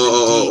about something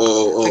deep.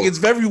 Like, it's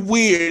very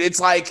weird. It's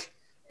like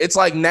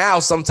now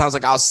sometimes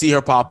like I'll see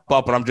her pop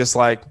up and I'm just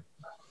like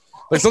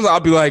sometimes I'll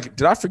be like,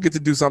 did I forget to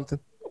do something?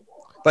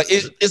 Like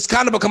it's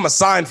kind of become a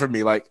sign for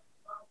me. Like,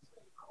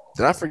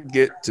 did I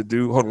forget to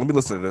do? Hold on, let me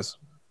listen to this.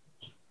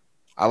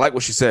 I like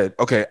what she said.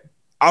 Okay.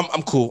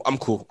 I'm cool.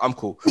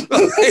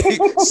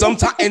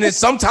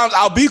 Sometimes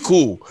I'll be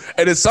cool.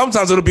 And then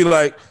sometimes it'll be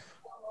like,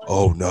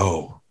 oh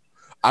no,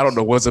 I don't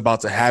know what's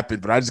about to happen,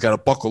 but I just got to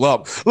buckle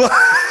up.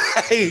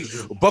 Hey,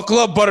 buckle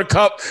up,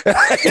 Buttercup.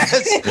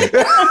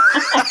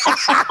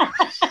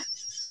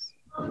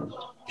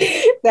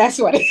 That's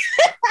what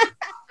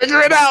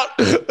figure it out.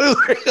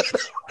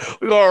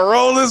 We're going to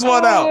roll this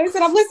one out. I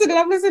said, I'm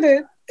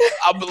listening.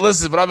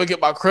 Listen, but I'm going to get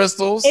my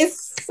crystals.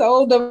 It's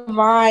so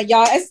divine,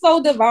 y'all. It's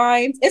so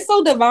divine. It's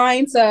so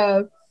divine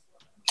to,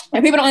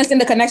 and people don't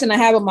understand the connection I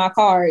have with my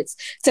cards,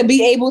 to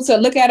be able to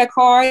look at a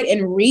card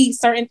and read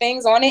certain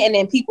things on it. And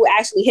then people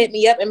actually hit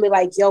me up and be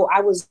like, yo,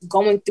 I was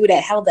going through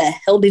that. How the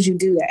hell did you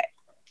do that?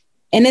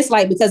 And it's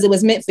like, because it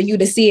was meant for you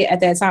to see it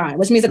at that time,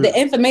 which means that the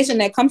information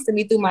that comes to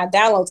me through my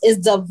downloads is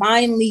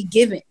divinely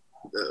given.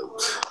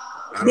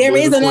 There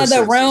is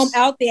another realm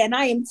out there and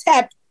I am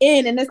tapped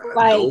in, and it's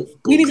like,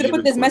 we need you to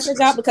put this message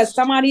out because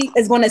somebody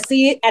is going to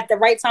see it at the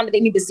right time that they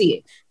need to see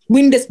it.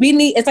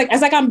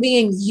 It's like I'm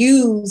being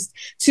used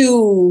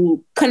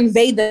to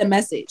convey the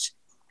message.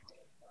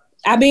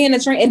 I be in the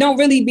train, it don't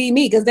really be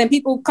me, because then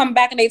people come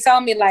back and they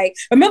tell me like,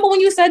 remember when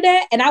you said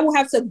that? And I will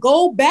have to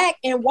go back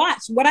and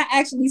watch what I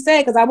actually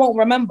said because I won't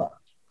remember.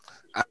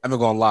 I'm not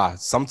gonna lie.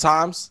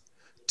 Sometimes,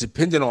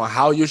 depending on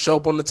how you show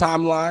up on the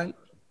timeline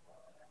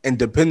and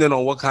depending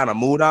on what kind of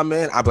mood I'm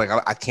in, I'm like,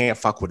 I can't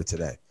fuck with it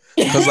today.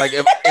 Because like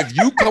if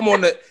she come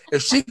on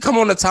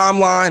the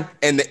timeline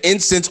and the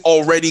incense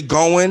already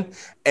going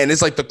and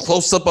it's like the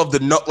close up of the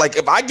note, like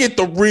if I can get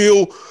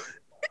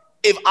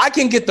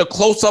the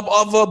close up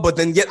of her, but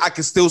then yet I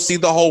can still see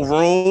the whole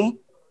room.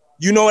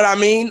 You know what I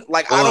mean?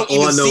 Like I don't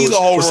even see the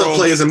whole room. Some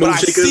players and mood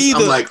shakers,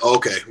 I'm like,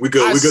 okay, we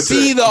good. We good.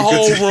 See the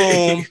whole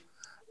room.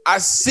 I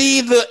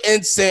see the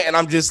incense, and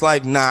I'm just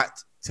like, not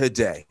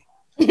today.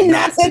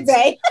 Not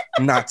today.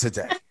 Not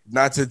today.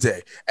 Not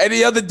today.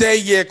 Any other day,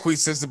 yeah, Queen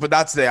Sister, but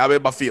not today. I'm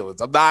in my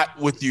feelings. I'm not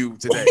with you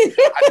today.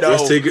 I know.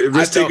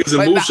 Risk takers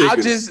and mood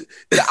shakers.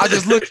 I'll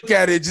just look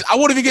at it. I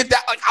won't even get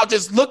that. Like I'll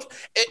just look.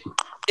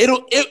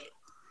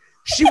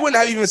 She wouldn't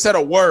have even said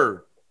a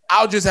word.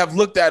 I'll just have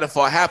looked at it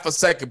for half a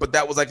second, but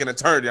that was like an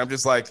eternity. I'm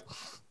just like,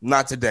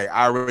 not today.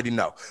 I already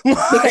know.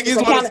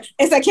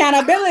 It's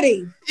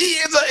accountability.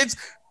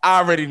 I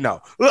already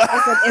know.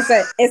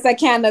 It's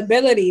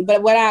accountability.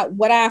 But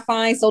what I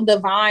find so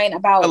divine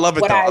about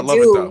what I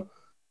do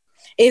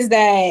is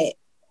that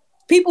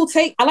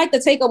I like to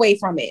take away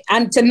from it,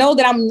 and to know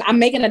that I'm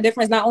making a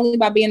difference not only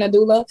by being a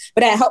doula,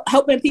 but at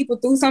helping people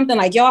through something.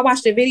 Like, yo, I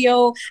watched the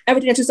video,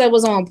 everything that you said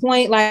was on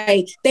point.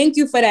 Like, thank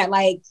you for that.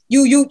 Like,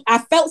 I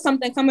felt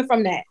something coming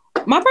from that.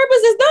 My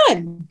purpose is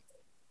done.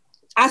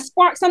 I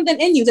sparked something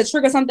in you to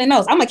trigger something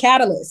else. I'm a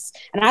catalyst,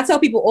 and I tell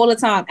people all the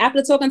time,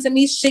 after talking to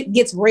me, shit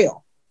gets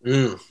real.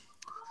 You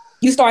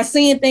start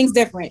seeing things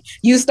different.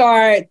 You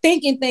start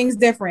thinking things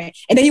different,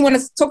 and then you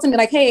want to talk to me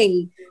like,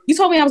 hey, you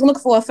told me I was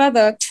looking for a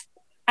feather.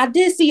 I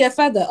did see a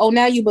feather. Oh,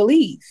 now you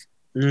believe.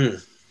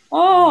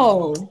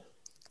 Oh,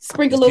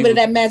 sprinkle a little bit of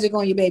that magic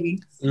on you, baby.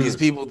 These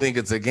people think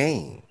it's a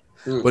game.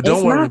 But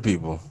don't worry,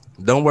 people.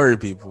 Don't worry,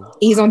 people.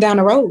 Ease on down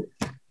the road.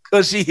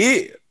 Because she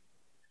here.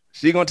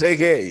 She going to take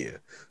care of you.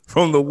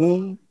 From the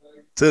womb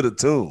to the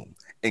tomb.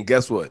 And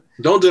guess what?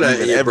 Don't do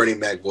that in your Bernie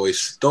Mac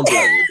voice. Don't do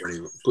that in your Bernie.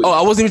 Please. Oh,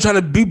 I wasn't even trying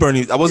to be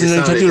Bernie. I wasn't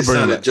even trying to do the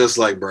Bernie Mac. Just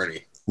like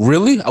Bernie.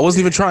 Really? I wasn't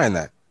even trying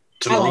that.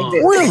 I liked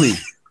it. Really?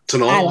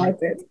 I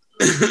liked it.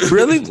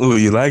 Really? Oh,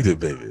 you liked it,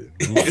 baby.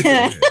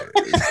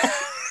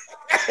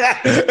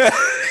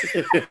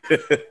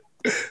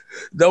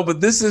 No,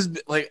 but this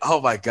is like, oh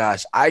my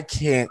gosh, I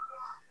can't.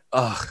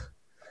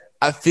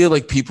 I feel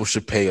like people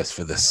should pay us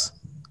for this.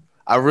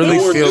 I really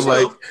feel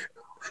like.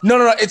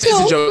 No. It's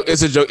a joke.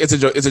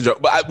 It's a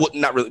joke. But I would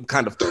not really,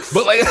 kind of.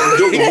 But like,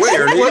 joking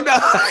where?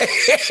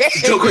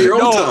 Joke on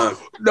your own time.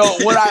 No,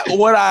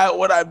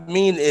 what I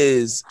mean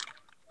is,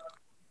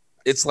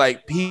 it's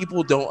like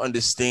people don't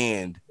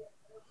understand.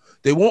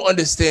 They won't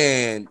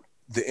understand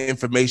the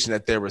information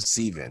that they're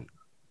receiving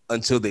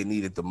until they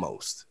need it the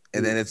most.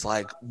 And then it's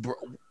like, bro,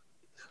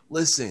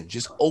 listen,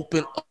 just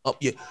open up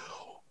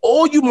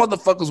all you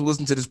motherfuckers who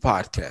listen to this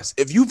podcast.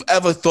 If you've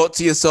ever thought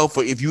to yourself,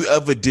 or if you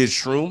ever did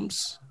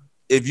shrooms,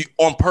 if you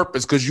on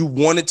purpose because you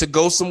wanted to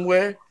go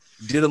somewhere,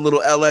 did a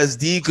little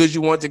LSD because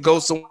you wanted to go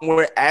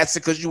somewhere,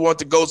 acid because you want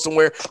to go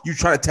somewhere, you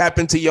trying to tap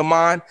into your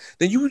mind,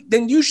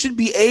 then you should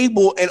be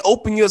able and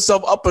open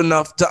yourself up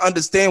enough to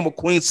understand what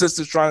Queen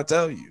Sister's trying to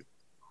tell you.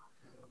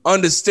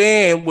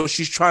 Understand what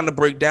she's trying to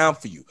break down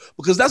for you,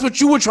 because that's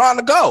what you were trying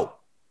to go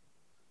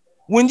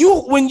when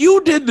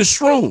you did the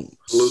shrooms,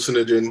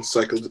 hallucinogen,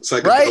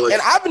 psychedelic. Right?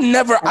 And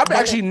I've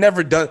actually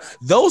never done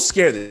those.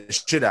 Scared the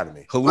shit out of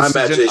me.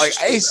 Hallucinogen, like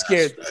I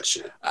scared that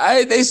shit.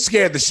 They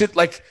scared the shit.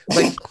 Like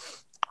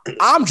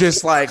I'm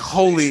just like,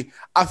 holy.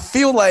 I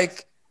feel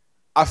like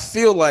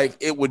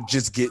it would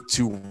just get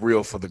too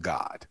real for the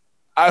God.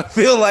 I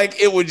feel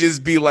like it would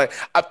just be like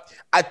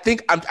I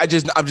think I'm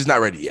just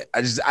not ready yet.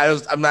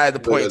 I'm not at the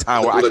point in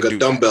time where I can do like a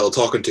dumbbell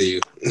talking to you.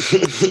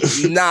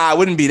 Nah, it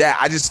wouldn't be that.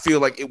 I just feel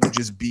like it would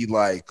just be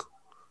like,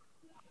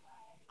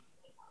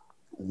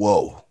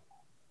 whoa.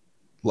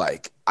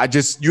 Like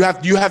you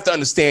have to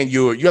understand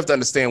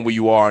where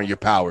you are and your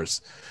powers,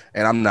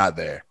 and I'm not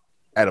there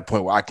at a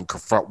point where I can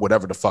confront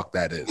whatever the fuck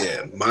that is.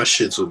 Yeah, my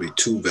shits will be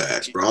too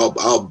vast, bro.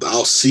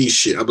 I'll see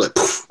shit. I'm like,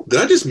 did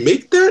I just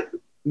make that?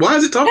 Why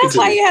is it talking to me? That's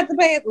why you have to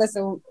pay it.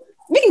 Listen,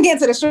 we can get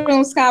to the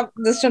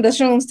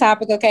shrooms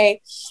topic,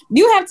 okay?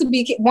 You have to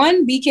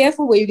be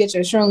careful where you get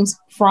your shrooms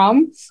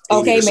from,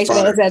 okay? Make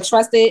sure it's a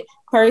trusted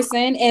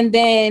person, and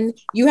then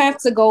you have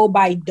to go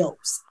by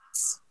dose.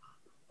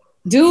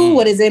 Do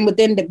what is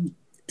within the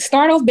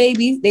start off,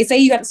 baby. They say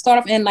you have to start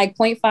off in like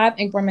 0.5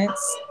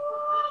 increments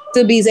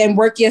to be and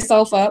work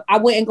yourself up. I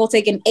wouldn't go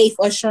take an eighth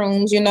of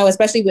shrooms,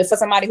 especially for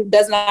somebody who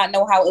does not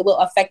know how it will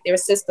affect their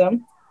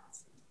system.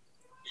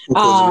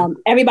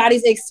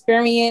 Everybody's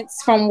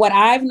experience from what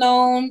I've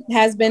known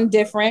has been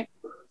different.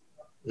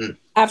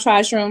 I've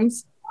tried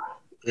shrooms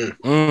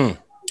and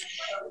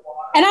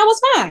I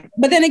was fine,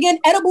 but then again,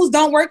 edibles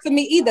don't work for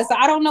me either. So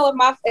I don't know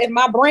if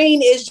my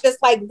brain is just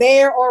like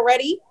there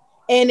already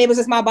and it was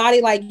just my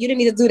body like, you didn't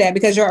need to do that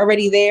because you're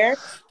already there.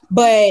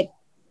 But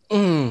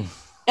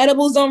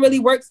edibles don't really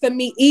work for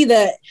me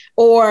either,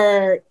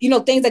 or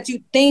things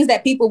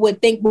that people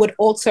would think would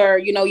alter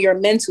your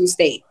mental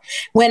state.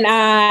 When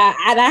I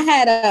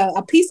had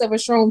a piece of a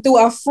shroom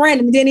through a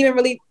friend and didn't even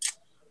really,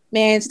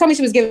 she told me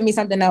she was giving me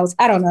something else.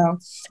 I don't know,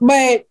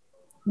 but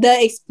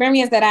the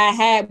experience that I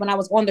had when I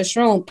was on the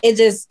shroom,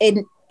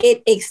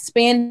 it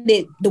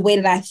expanded the way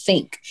that I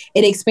think.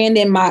 It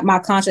expanded my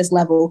conscious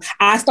level.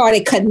 I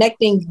started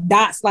connecting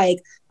dots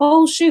like,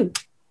 oh shoot,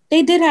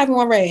 they did have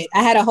one red.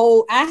 I had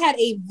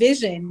a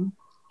vision.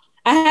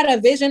 I had a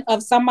vision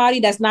of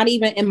somebody that's not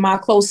even in my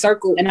close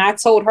circle. And I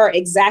told her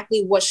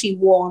exactly what she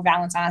wore on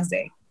Valentine's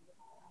Day.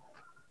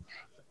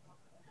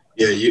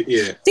 Yeah.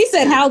 She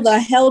said, how the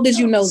hell did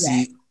you know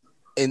that?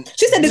 And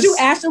she said, did you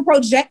astral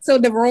project to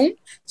the room?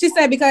 She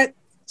said, because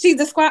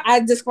I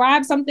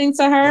described something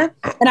to her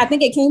and I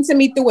think it came to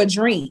me through a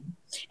dream.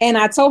 And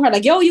I told her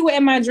like, yo, you were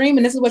in my dream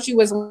and this is what you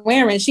was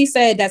wearing. She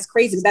said, that's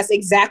crazy. That's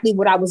exactly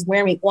what I was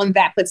wearing on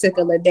that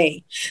particular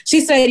day. She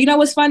said, you know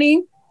what's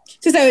funny?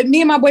 She said,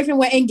 me and my boyfriend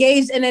were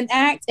engaged in an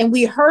act and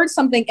we heard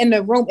something in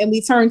the room and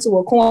we turned to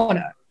a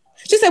corner.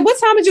 She said, what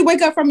time did you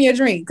wake up from your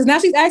dream? Because now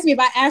she's asking me if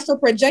I astral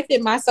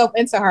projected myself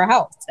into her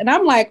house. And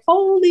I'm like,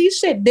 holy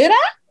shit, did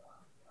I?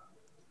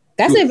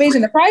 That's an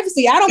invasion of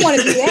privacy. I don't want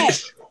to do that.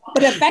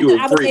 But the fact that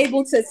I was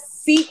able to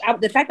see,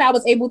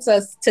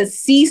 to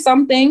see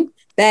something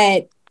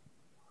that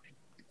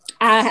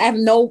I have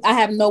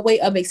no way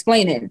of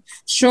explaining.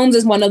 Shrooms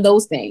is one of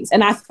those things.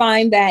 And I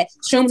find that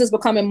shrooms is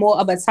becoming more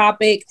of a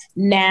topic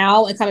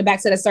now and coming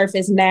back to the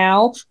surface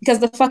now because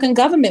the fucking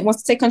government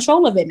wants to take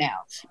control of it now.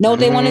 Know what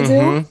they want to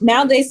do?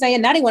 Now they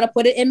want to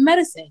put it in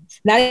medicine.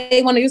 Now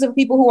they want to use it for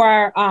people who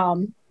are,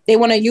 they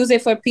want to use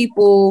it for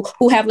people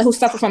who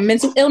suffer from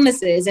mental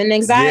illnesses and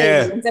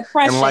anxiety and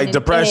depression. And like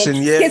depression,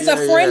 and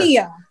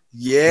schizophrenia.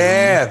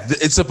 Yeah.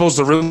 It's supposed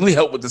to really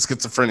help with the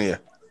schizophrenia.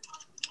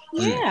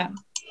 Yeah.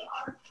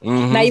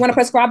 Mm-hmm. Now you want to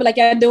prescribe it like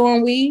y'all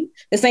doing weed?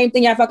 The same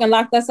thing y'all fucking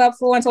locked us up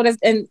for until this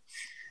and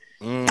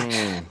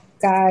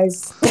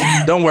guys.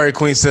 Don't worry,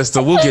 Queen Sister.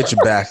 We'll get you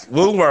back.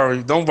 We'll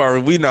worry. Don't worry.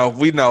 We know.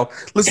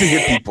 Listen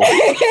here, people.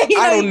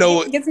 I don't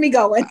know. It gets me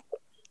going.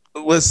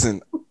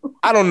 Listen,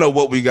 I don't know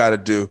what we gotta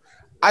do.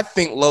 I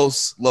think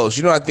Los,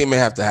 you know what I think may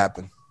have to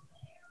happen.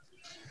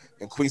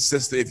 And Queen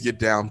Sister, if you're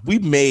down, we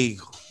may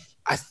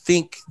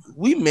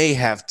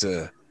have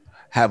to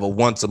have a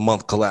once a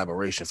month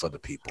collaboration for the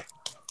people.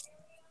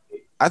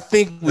 I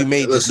think we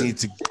may just need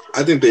to.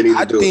 I think they need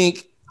to do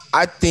it.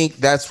 I think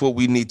that's what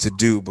we need to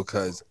do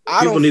because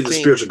people need the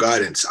spiritual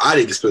guidance. I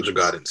need the spiritual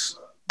guidance.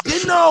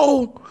 You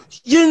know,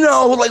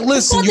 like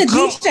listen, you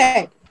come.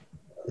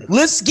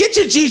 Let's get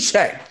your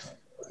G-check.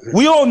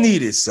 We all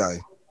need it, son.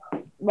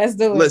 Let's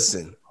do it.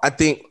 Listen, I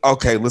think.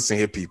 Okay, listen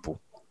here, people.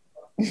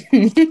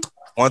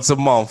 Once a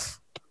month,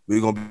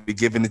 we're gonna be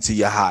giving it to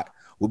you hot.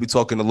 We'll be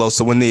talking to Los.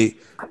 So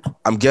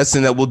I'm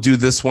guessing that we'll do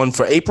this one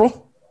for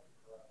April.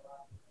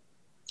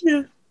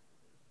 Yeah.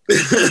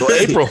 So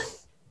April.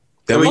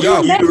 There we go.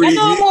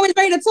 I'm always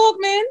ready to talk,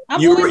 man.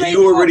 We're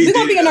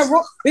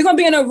gonna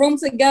be in a room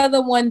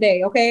together one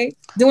day, okay?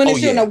 Doing this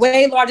shit on a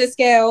way larger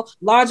scale,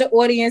 larger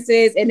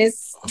audiences, and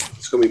it's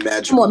gonna be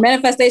magical. Come on,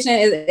 manifestation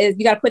is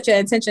you gotta put your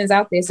intentions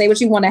out there. Say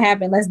what you want to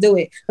happen. Let's do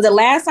it. Because the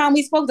last time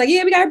we spoke, was like,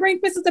 yeah, we gotta bring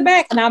Queen Sister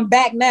back, and I'm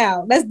back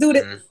now. Let's do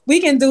this.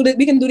 We can do this.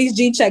 We can do these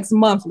G checks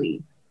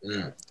monthly.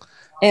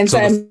 And so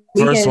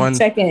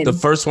the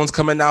first one's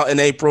coming out in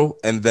April,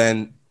 and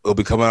then it'll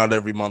be coming out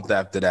every month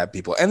after that,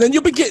 people. And then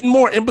you'll be getting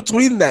more in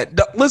between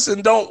that.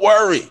 Listen, don't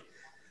worry.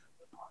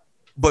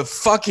 But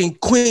fucking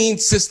Queen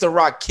Sister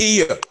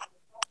Rakia.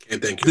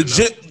 And thank you.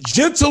 The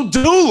gentle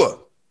doula.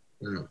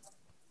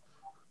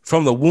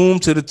 From the womb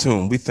to the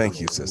tomb. We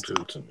thank you, sister.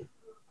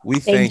 We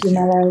thank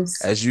you.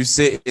 As you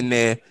sit in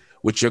there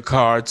with your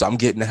cards, I'm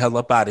getting the hell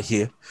up out of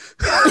here.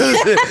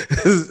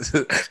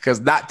 Because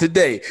not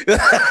today. You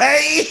know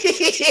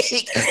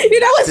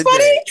what's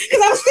funny?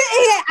 Because I'm sitting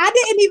here, I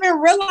didn't even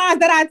realize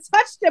that I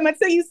touched him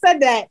until you said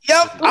that.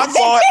 Yep, I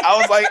saw it. I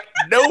was like,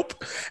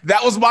 nope.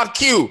 That was my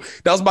cue.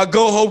 That was my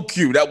go home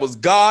cue. That was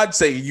God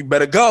saying, you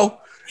better go.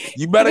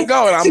 You better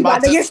go. And I'm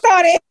about to get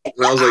started. And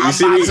I was like, you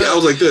see me? I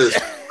was like this.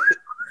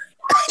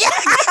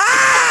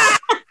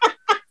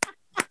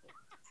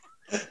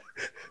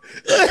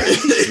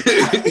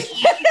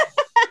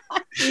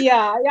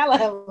 Yeah, y'all are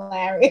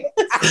hilarious.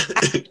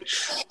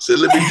 So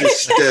let me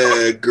just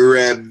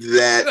grab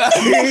that.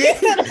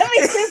 Let me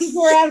just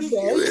grab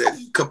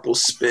this. A couple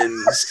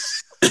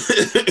spins.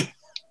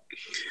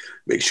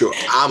 Make sure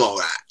I'm all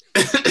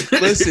right.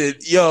 Listen,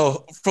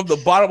 yo, from the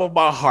bottom of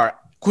my heart,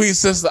 Queen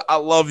Sister, I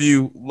love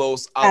you.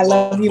 Los, I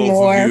love you both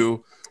more. Of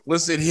you.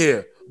 Listen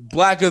here,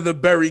 Black of the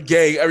Berry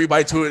Gang,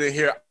 everybody tuning in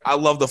here, I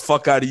love the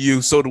fuck out of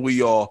you. So do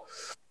we all.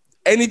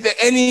 Anything,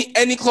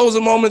 any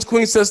closing moments,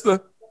 Queen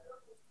Sister?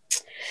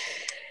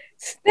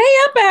 Stay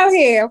up out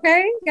here,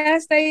 okay? You gotta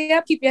stay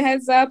up, keep your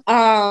heads up,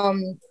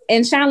 and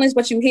challenge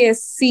what you hear,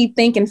 see,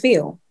 think, and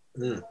feel.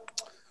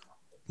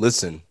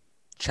 Listen,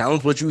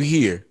 challenge what you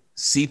hear,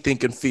 see,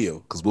 think, and feel,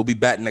 because we'll be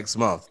back next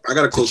month. I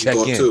got a closing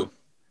thought too.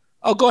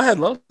 Oh, go ahead,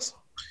 Los.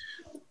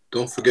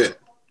 Don't forget,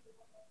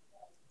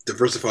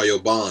 diversify your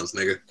bonds,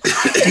 nigga.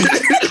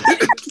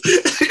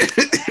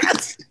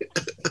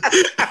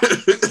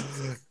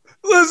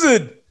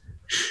 Listen,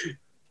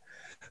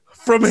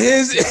 from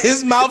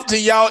his mouth to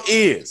y'all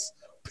ears.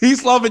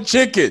 Peace, love, and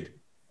chicken.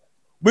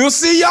 We'll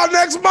see y'all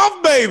next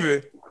month,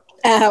 baby.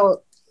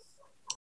 Out.